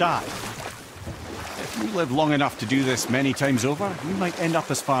a new start. If you live long enough to do this many times over, you might end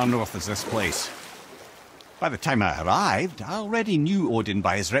up as far north as this place. By the time I arrived, I already knew Odin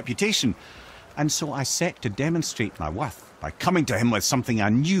by his reputation, and so I set to demonstrate my worth by coming to him with something I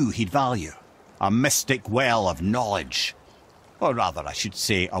knew he'd value. A mystic well of knowledge. Or rather, I should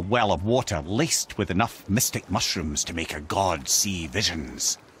say, a well of water laced with enough mystic mushrooms to make a god see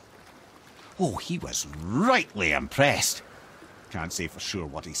visions. Oh, he was rightly impressed. Can't say for sure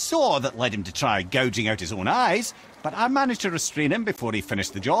what he saw that led him to try gouging out his own eyes, but I managed to restrain him before he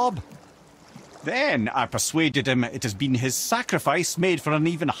finished the job. Then I persuaded him it has been his sacrifice made for an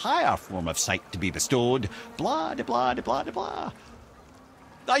even higher form of sight to be bestowed. Blah, de blah, de blah, de blah.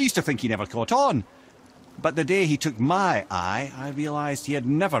 I used to think he never caught on. But the day he took my eye, I realised he had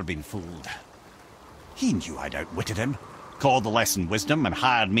never been fooled. He knew I'd outwitted him, called the lesson wisdom, and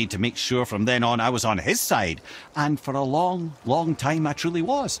hired me to make sure from then on I was on his side. And for a long, long time I truly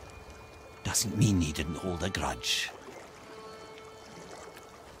was. Doesn't mean he didn't hold a grudge.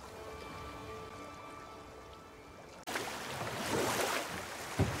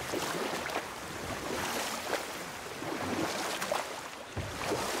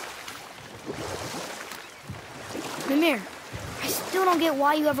 Mimir, I still don't get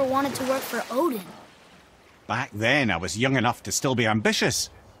why you ever wanted to work for Odin. Back then, I was young enough to still be ambitious.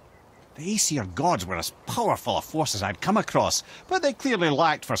 The Aesir gods were as powerful a force as I'd come across, but they clearly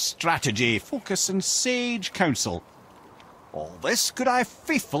lacked for strategy, focus, and sage counsel. All this could I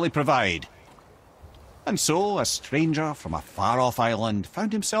faithfully provide. And so, a stranger from a far-off island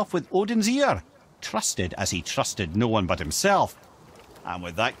found himself with Odin's ear, trusted as he trusted no one but himself. And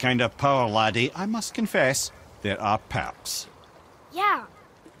with that kind of power, laddie, I must confess, there are perks. Yeah,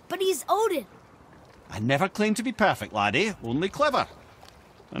 but he's Odin. I never claimed to be perfect, laddie, only clever.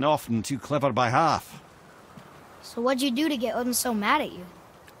 And often too clever by half. So what'd you do to get Odin so mad at you?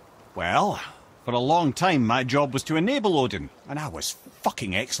 Well, for a long time my job was to enable Odin, and I was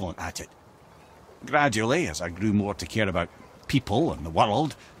fucking excellent at it. Gradually, as I grew more to care about people and the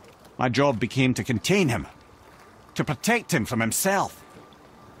world, my job became to contain him, to protect him from himself.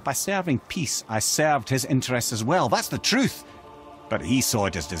 By serving peace, I served his interests as well, that's the truth. But he saw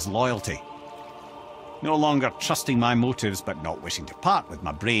it as disloyalty. No longer trusting my motives, but not wishing to part with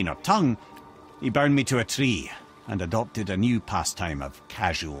my brain or tongue, he bound me to a tree and adopted a new pastime of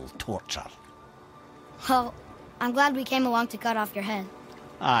casual torture. Well, I'm glad we came along to cut off your head.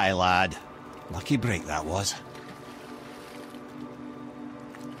 Aye, lad. Lucky break that was.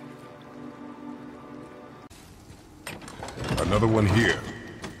 Another one here.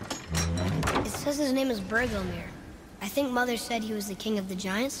 It says his name is Bergelmir. I think Mother said he was the king of the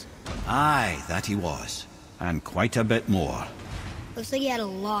giants. Aye, that he was. And quite a bit more. Looks like he had a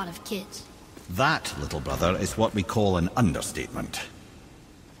lot of kids. That, little brother, is what we call an understatement.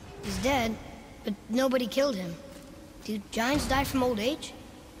 He's dead, but nobody killed him. Do giants die from old age?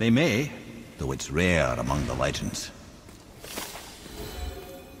 They may, though it's rare among the legends.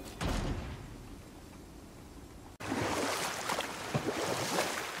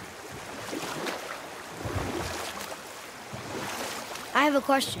 I have a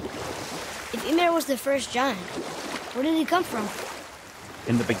question. If Ymir was the first giant, where did he come from?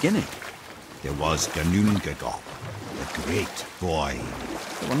 In the beginning, there was Ginnungagap, the great void.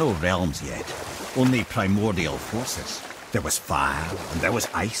 There were no realms yet, only primordial forces. There was fire, and there was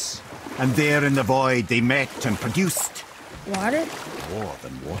ice. And there in the void they met and produced... Water? more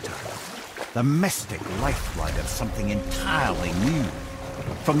than water. The mystic lifeblood of something entirely new.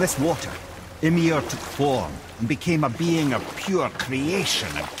 From this water, Ymir took form and became a being of pure creation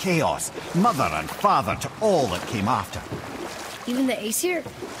and chaos, mother and father to all that came after. Even the Aesir?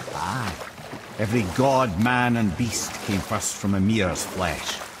 Aye. Every god, man and beast came first from Ymir's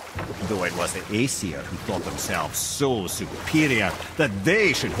flesh. Though it was the Aesir who thought themselves so superior that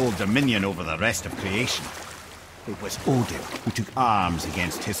they should hold dominion over the rest of creation. It was Odin who took arms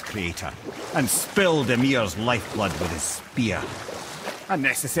against his creator and spilled Ymir's lifeblood with his spear. A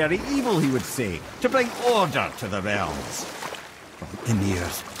necessary evil, he would say, to bring order to the realms. From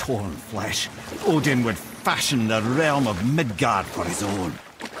Ymir's torn flesh, Odin would fashion the realm of Midgard for his own.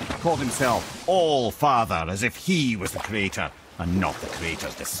 called himself All-Father, as if he was the creator, and not the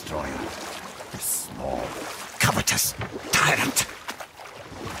creator's destroyer. A small, covetous tyrant.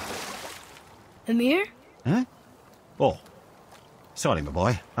 Mimir? Huh? Oh. Sorry, my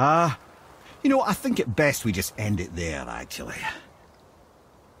boy. You know, I think it best we just end it there, actually.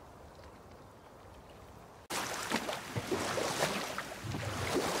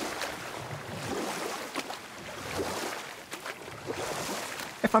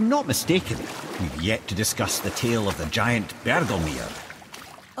 If I'm not mistaken, we've yet to discuss the tale of the giant Bergelmir.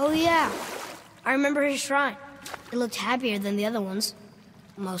 Oh yeah. I remember his shrine. It looked happier than the other ones.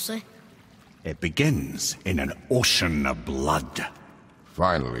 Mostly. It begins in an ocean of blood.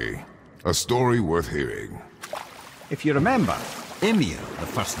 Finally, a story worth hearing. If you remember, Mimir, the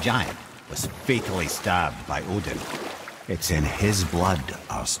first giant, was fatally stabbed by Odin. It's in his blood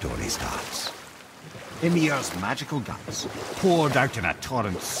our story starts. Mimir's magical guts poured out in a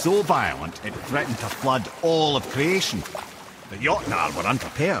torrent so violent it threatened to flood all of creation. The Jotnar were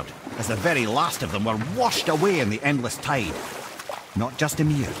unprepared, as the very last of them were washed away in the endless tide. Not just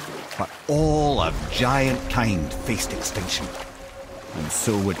Mimir, but all of giant kind faced extinction. And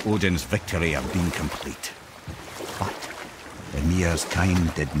so would Odin's victory have been complete. But Mimir's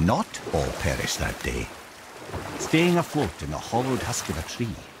kind did not all perish that day. Staying afloat in the hollowed husk of a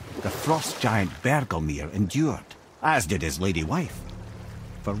tree, the frost giant Bergelmir endured, as did his lady wife.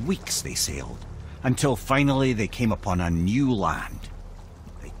 For weeks they sailed, until finally they came upon a new land.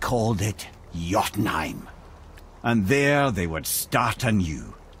 They called it Jotunheim. And there they would start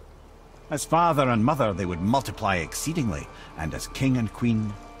anew. As father and mother they would multiply exceedingly, and as king and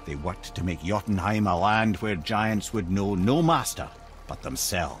queen they worked to make Jotunheim a land where giants would know no master but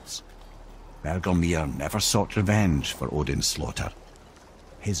themselves. Bergelmir never sought revenge for Odin's slaughter.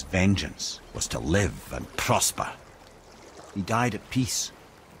 His vengeance was to live and prosper. He died at peace,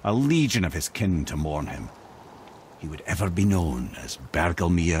 a legion of his kin to mourn him. He would ever be known as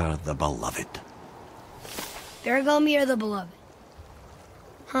Bergelmir the Beloved. Bergelmir the Beloved.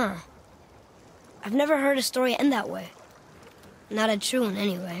 Huh. I've never heard a story end that way. Not a true one,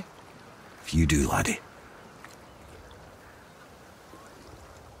 anyway. Few do, laddie.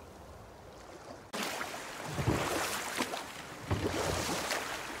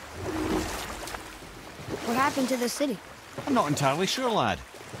 What happened to the city? I'm not entirely sure, lad.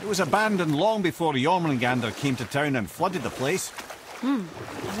 It was abandoned long before Jormungandr came to town and flooded the place. I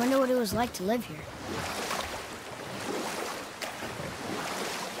wonder what it was like to live here.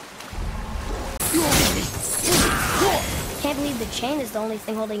 Can't believe the chain is the only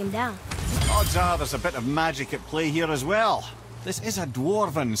thing holding him down. Odds are there's a bit of magic at play here as well. This is a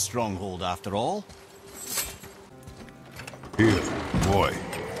dwarven stronghold, after all. Here, boy.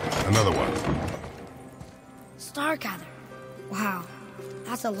 Another one. Stargather. Wow,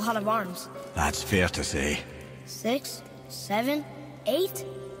 that's a lot of arms. That's fair to say. 6, 7, 8?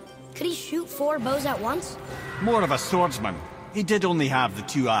 Could he shoot 4 bows at once? More of a swordsman. He did only have the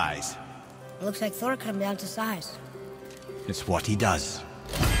 2 eyes. It looks like Thor cut him down to size. It's what he does.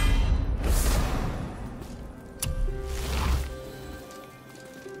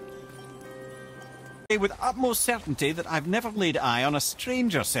 With utmost certainty that I've never laid eye on a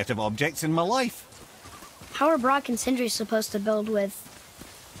stranger set of objects in my life. How are Brock and Sindri supposed to build with...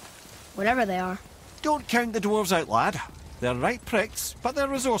 whatever they are? Don't count the dwarves out, lad. They're right pricks, but they're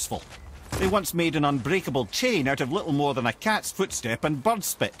resourceful. They once made an unbreakable chain out of little more than a cat's footstep and bird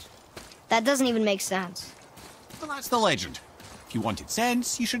spit. That doesn't even make sense. Well, that's the legend. If you wanted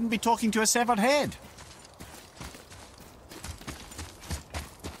sense, you shouldn't be talking to a severed head.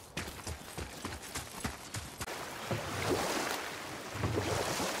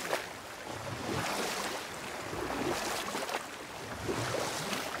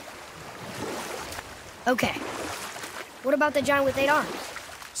 Okay. What about the giant with 8 arms?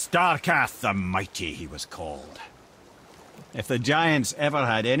 Starkath the Mighty, he was called. If the giants ever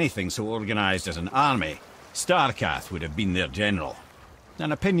had anything so organized as an army, Starkath would have been their general.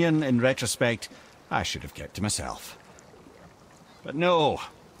 An opinion, in retrospect, I should have kept to myself. But no,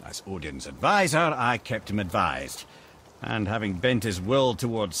 as Odin's advisor, I kept him advised. And having bent his will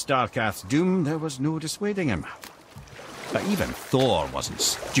towards Starkath's doom, there was no dissuading him. But even Thor wasn't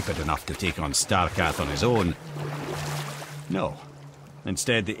stupid enough to take on Starkath on his own. No.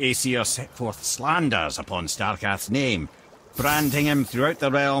 Instead, the Aesir set forth slanders upon Starkath's name, branding him throughout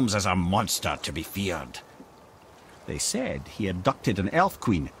the realms as a monster to be feared. They said he abducted an elf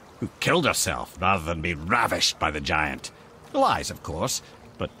queen who killed herself rather than be ravished by the giant. Lies, of course,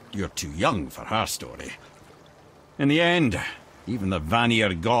 but you're too young for her story. In the end, even the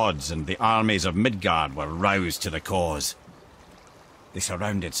Vanir gods and the armies of Midgard were roused to the cause. They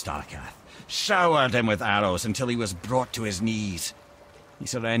surrounded Starkath, showered him with arrows until he was brought to his knees. He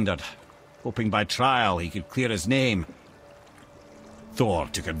surrendered, hoping by trial he could clear his name. Thor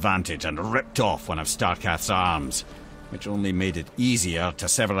took advantage and ripped off one of Starkath's arms, which only made it easier to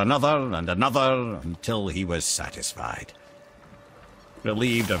sever another and another until he was satisfied.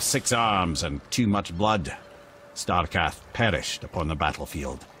 Relieved of 6 arms and too much blood, Starkath perished upon the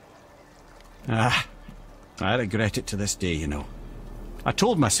battlefield. I regret it to this day, you know. I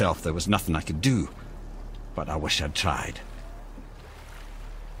told myself there was nothing I could do, but I wish I'd tried.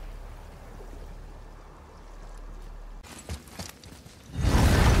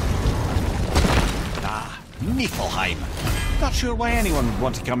 Niflheim. Not sure why anyone would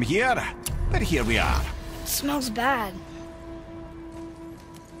want to come here, but here we are. It smells bad.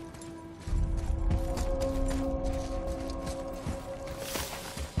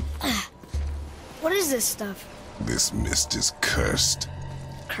 What is this stuff? This mist is cursed.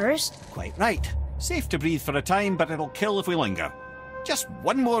 Cursed? Quite right. Safe to breathe for a time, but it'll kill if we linger. Just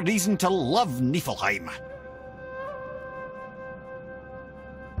one more reason to love Niflheim.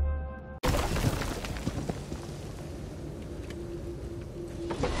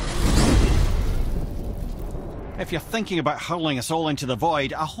 If you're thinking about hurling us all into the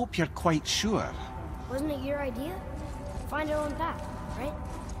void, I hope you're quite sure. Wasn't it your idea? Find our own path, right?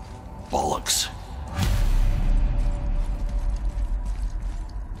 Bollocks.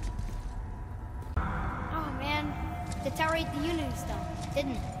 Oh man, the tower ate the Unity Stone,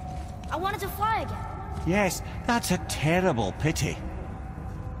 didn't it? I wanted to fly again. Yes, that's a terrible pity.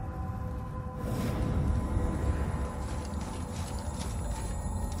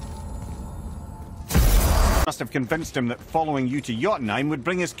 Must have convinced him that following you to Jotunheim would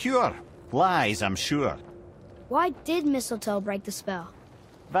bring his cure. Lies, I'm sure. Why did mistletoe break the spell?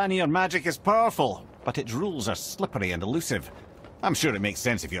 Vanir magic is powerful, but its rules are slippery and elusive. I'm sure it makes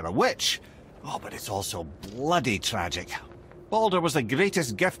sense if you're a witch. Oh, but it's also bloody tragic. Baldur was the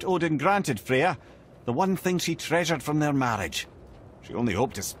greatest gift Odin granted Freya, the one thing she treasured from their marriage. She only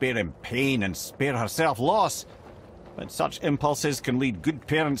hoped to spare him pain and spare herself loss. But such impulses can lead good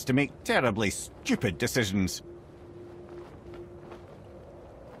parents to make terribly stupid decisions.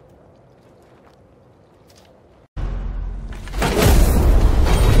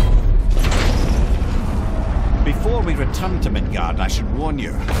 Before we return to Midgard, I should warn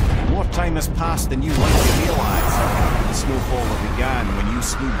you. More time has passed than you likely realise. The snowfall that began when you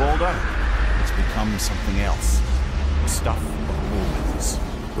slew Baldur, it's become something else. The stuff of omens.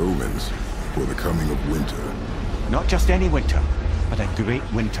 Omens for the coming of winter. Not just any winter, but a great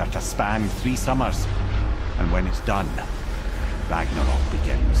winter to span 3 summers. And when it's done, Ragnarok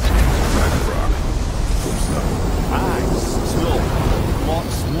begins. Ragnarok. From snow. Aye, snow.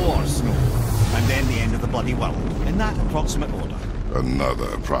 Lots more snow. And then the end of the bloody world, in that approximate order.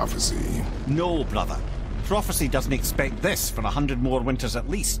 Another prophecy. No, brother. Prophecy doesn't expect this for 100 more winters at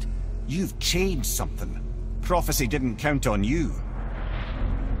least. You've changed something. Prophecy didn't count on you.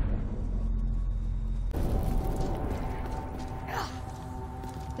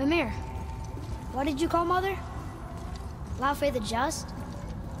 Mimir, what did you call Mother? Laufey the Just?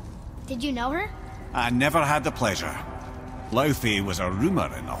 Did you know her? I never had the pleasure. Laufey was a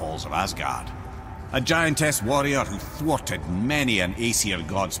rumour in the halls of Asgard. A giantess warrior who thwarted many an Aesir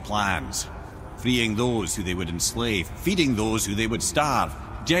god's plans. Freeing those who they would enslave, feeding those who they would starve,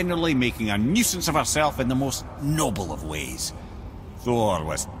 generally making a nuisance of herself in the most noble of ways. Thor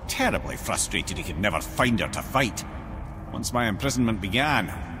was terribly frustrated he could never find her to fight. Once my imprisonment began,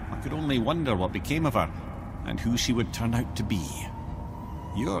 I could only wonder what became of her, and who she would turn out to be.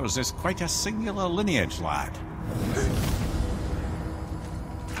 Yours is quite a singular lineage, lad.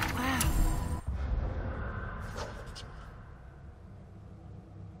 Wow.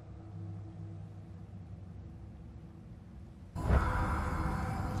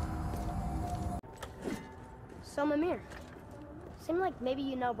 So, Mimir, seemed like maybe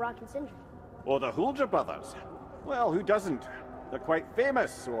you know Brock and Sindri. Or the Huldra brothers. Well, who doesn't? They're quite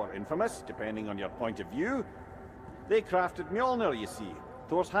famous, or infamous, depending on your point of view. They crafted Mjolnir, you see.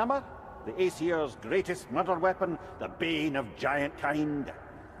 Thor's hammer, the Aesir's greatest murder weapon, the bane of giant kind.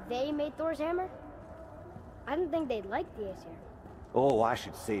 They made Thor's hammer? I didn't think they'd like the Aesir. Oh, I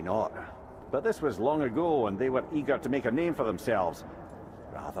should say not. But this was long ago, and they were eager to make a name for themselves.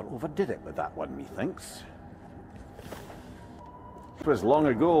 Rather overdid it with that one, methinks. It was long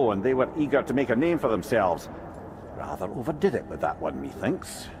ago, and they were eager to make a name for themselves. Rather overdid it with that one,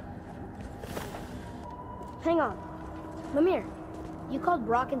 methinks. Hang on. Mimir, you called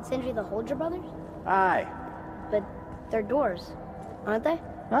Brock and Sindri the Huldra brothers? Aye. But they're dwarves, aren't they?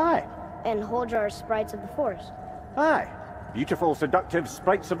 Aye. And Huldra are sprites of the forest. Aye. Beautiful, seductive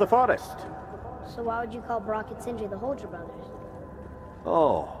sprites of the forest. So why would you call Brock and Sindri the Holger brothers?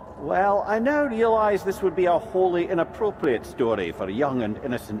 Oh, well, I now realize this would be a wholly inappropriate story for young and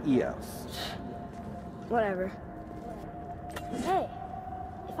innocent ears. Whatever. Hey,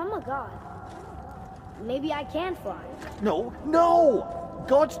 if I'm a god, maybe I can fly. No, no!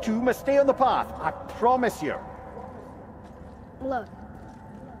 Gods too must stay on the path, I promise you. Look,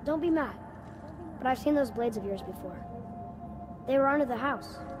 don't be mad, but I've seen those blades of yours before. They were under the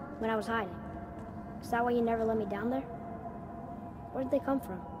house, when I was hiding. Is that why you never let me down there? Where did they come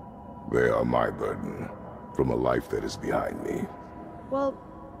from? They are my burden, from a life that is behind me. Well,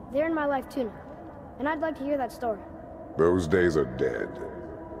 they're in my life too now, and I'd like to hear that story. Those days are dead.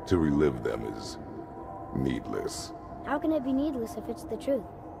 To relive them is needless. How can it be needless if it's the truth?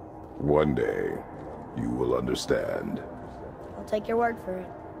 One day, you will understand. I'll take your word for it.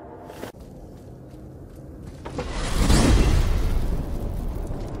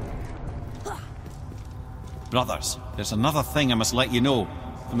 Brothers, there's another thing I must let you know.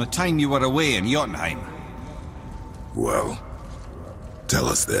 From the time you were away in Jotunheim. Well, tell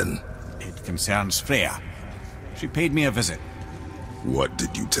us then. It concerns Freya. She paid me a visit. What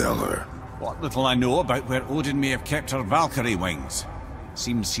did you tell her? What little I know about where Odin may have kept her Valkyrie wings.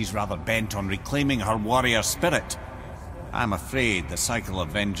 Seems she's rather bent on reclaiming her warrior spirit. I'm afraid the cycle of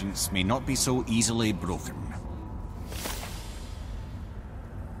vengeance may not be so easily broken.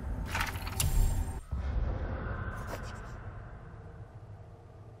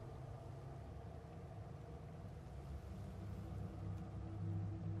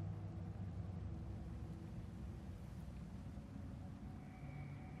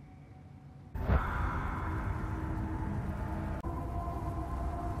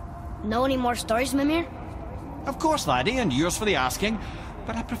 Know any more stories, Mimir? Of course, laddie, and yours for the asking,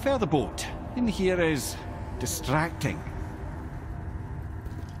 but I prefer the boat. In here is distracting.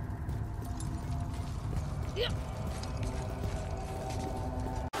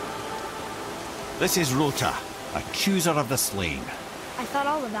 This is Rota, accuser of the slain. I thought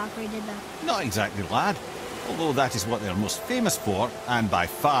all the Valkyrie did that. Not exactly, lad. Although that is what they're most famous for, and by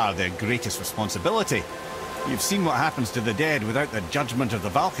far their greatest responsibility. You've seen what happens to the dead without the judgment of the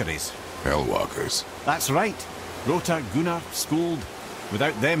Valkyries. Hellwalkers. That's right. Rota, Gunnar, Skuld.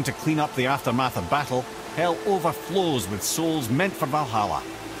 Without them to clean up the aftermath of battle, hell overflows with souls meant for Valhalla.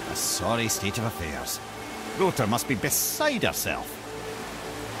 A sorry state of affairs. Rota must be beside herself.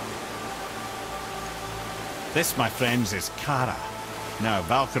 This, my friends, is Kara. Now,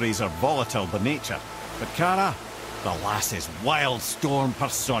 Valkyries are volatile by nature, but Kara, the lass is wild storm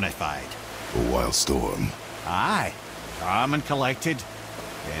personified. A wild storm. Aye, calm and collected.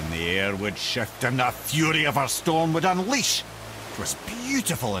 Then the air would shift and the fury of her storm would unleash. It was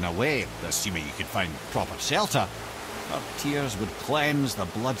beautiful in a way, assuming you could find proper shelter. Her tears would cleanse the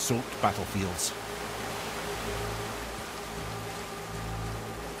blood-soaked battlefields.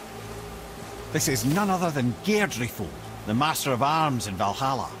 This is none other than Geirdriful, the master of arms in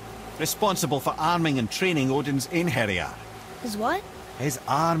Valhalla, responsible for arming and training Odin's Einherjar. His what? His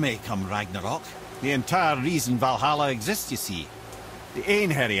army come Ragnarok. The entire reason Valhalla exists, you see. The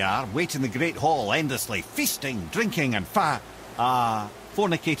Einherjar wait in the Great Hall endlessly, feasting, drinking and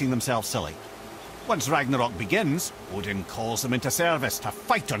fornicating themselves silly. Once Ragnarok begins, Odin calls them into service to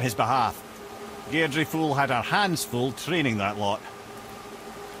fight on his behalf. Geirdriful had her hands full training that lot.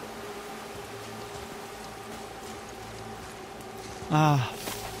 Ah,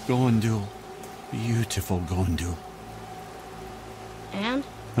 Gondul. Beautiful Gondul. And?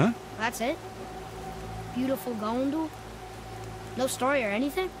 Huh? That's it? Beautiful Gondul? No story or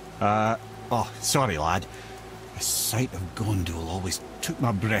anything? Oh, sorry, lad. The sight of Gondul always took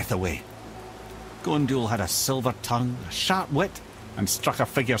my breath away. Gondul had a silver tongue, a sharp wit, and struck a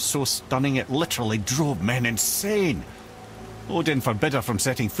figure so stunning it literally drove men insane. Odin forbid her from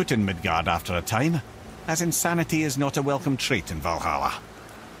setting foot in Midgard after a time, as insanity is not a welcome trait in Valhalla.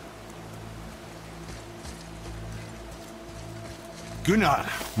 Gunnar,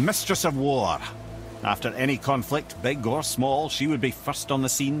 mistress of war. After any conflict, big or small, she would be first on the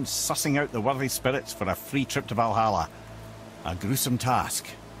scene, sussing out the worthy spirits for a free trip to Valhalla. A gruesome task,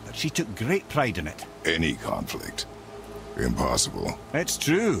 but she took great pride in it. Any conflict. Impossible. It's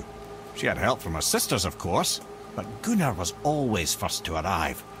true. She had help from her sisters, of course, but Gunnar was always first to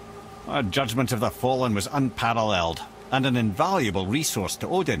arrive. Her judgment of the fallen was unparalleled, and an invaluable resource to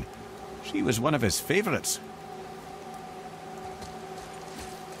Odin. She was one of his favourites.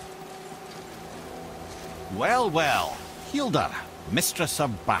 Well, well, Hildr, mistress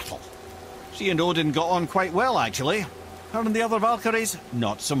of battle. She and Odin got on quite well, actually. Her and the other Valkyries,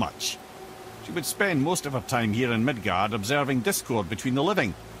 not so much. She would spend most of her time here in Midgard observing discord between the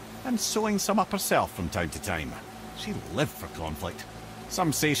living, and sewing some up herself from time to time. She lived for conflict.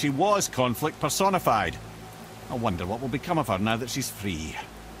 Some say she was conflict personified. I wonder what will become of her now that she's free.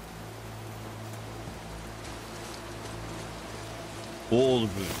 Olrun,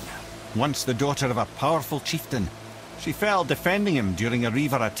 once the daughter of a powerful chieftain. She fell defending him during a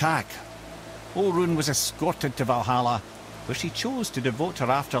Reaver attack. Olrun was escorted to Valhalla, where she chose to devote her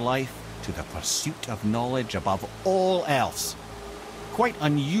afterlife to the pursuit of knowledge above all else. Quite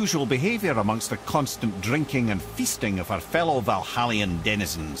unusual behaviour amongst the constant drinking and feasting of her fellow Valhallian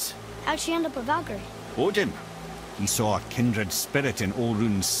denizens. How'd she end up a Valkyrie? Odin. He saw a kindred spirit in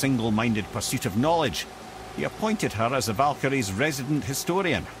Olrun's single-minded pursuit of knowledge. He appointed her as the Valkyrie's resident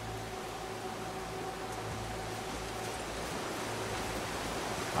historian.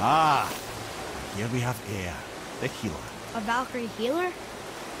 Ah, here we have Eir, the healer. A Valkyrie healer?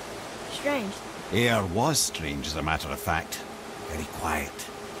 Strange. Eir was strange, as a matter of fact. Very quiet,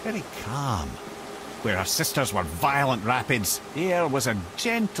 very calm. Where her sisters were violent rapids, Eir was a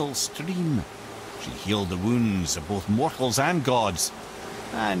gentle stream. She healed the wounds of both mortals and gods,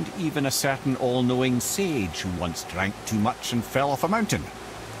 and even a certain all-knowing sage who once drank too much and fell off a mountain.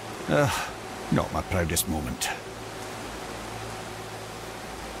 Not my proudest moment.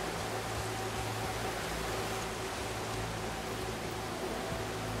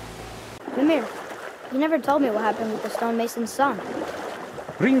 Mimir, you never told me what happened with the stonemason's son.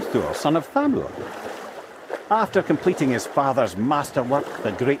 Hrimthur, son of Thamur. After completing his father's masterwork,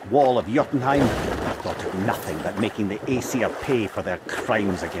 the Great Wall of Jotunheim, he thought of nothing but making the Aesir pay for their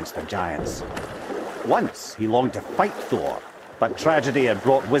crimes against the giants. Once he longed to fight Thor, but tragedy had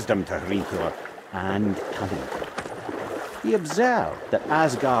brought wisdom to Hrimthur, and cunning. He observed that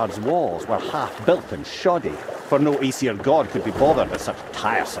Asgard's walls were half-built and shoddy, for no Aesir god could be bothered with such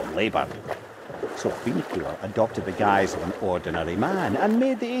tiresome labour. So Hrimthur adopted the guise of an ordinary man and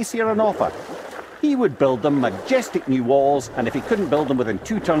made the Aesir an offer. He would build them majestic new walls, and if he couldn't build them within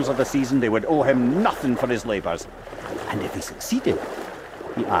 2 turns of the season, they would owe him nothing for his labours. And if he succeeded,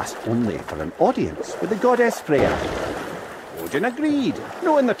 he asked only for an audience with the goddess Freya. Odin agreed,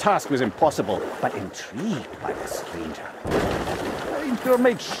 knowing the task was impossible, but intrigued by the stranger. Hrimthur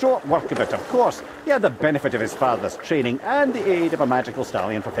made short work of it, of course. He had the benefit of his father's training and the aid of a magical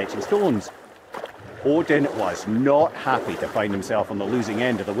stallion for fetching stones. Odin was not happy to find himself on the losing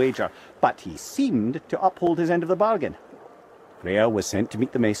end of the wager, but he seemed to uphold his end of the bargain. Freya was sent to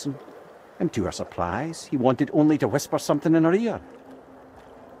meet the mason, and to her surprise, he wanted only to whisper something in her ear.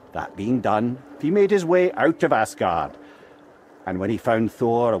 That being done, he made his way out of Asgard, and when he found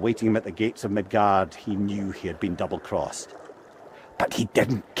Thor awaiting him at the gates of Midgard, he knew he had been double-crossed. But he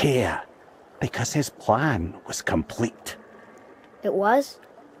didn't care, because his plan was complete. It was?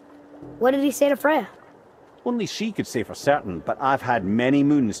 What did he say to Freya? Only she could say for certain, but I've had many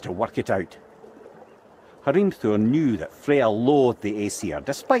moons to work it out. Hrimthur knew that Freya loathed the Aesir,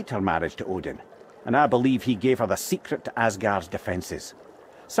 despite her marriage to Odin, and I believe he gave her the secret to Asgard's defences.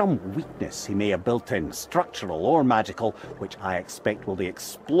 Some weakness he may have built in, structural or magical, which I expect will be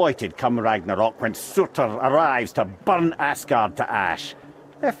exploited come Ragnarok when Surtur arrives to burn Asgard to ash,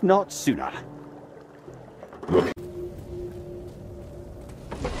 if not sooner. Look.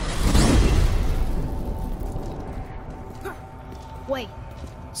 Wait,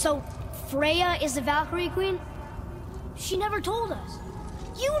 so Freya is the Valkyrie Queen? She never told us.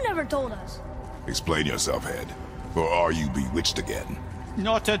 You never told us. Explain yourself, Head. Or are you bewitched again?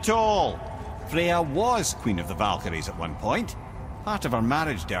 Not at all. Freya was Queen of the Valkyries at one point. Part of her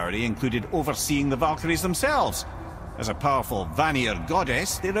marriage dowry included overseeing the Valkyries themselves. As a powerful Vanir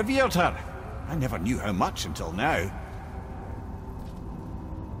goddess, they revered her. I never knew how much until now.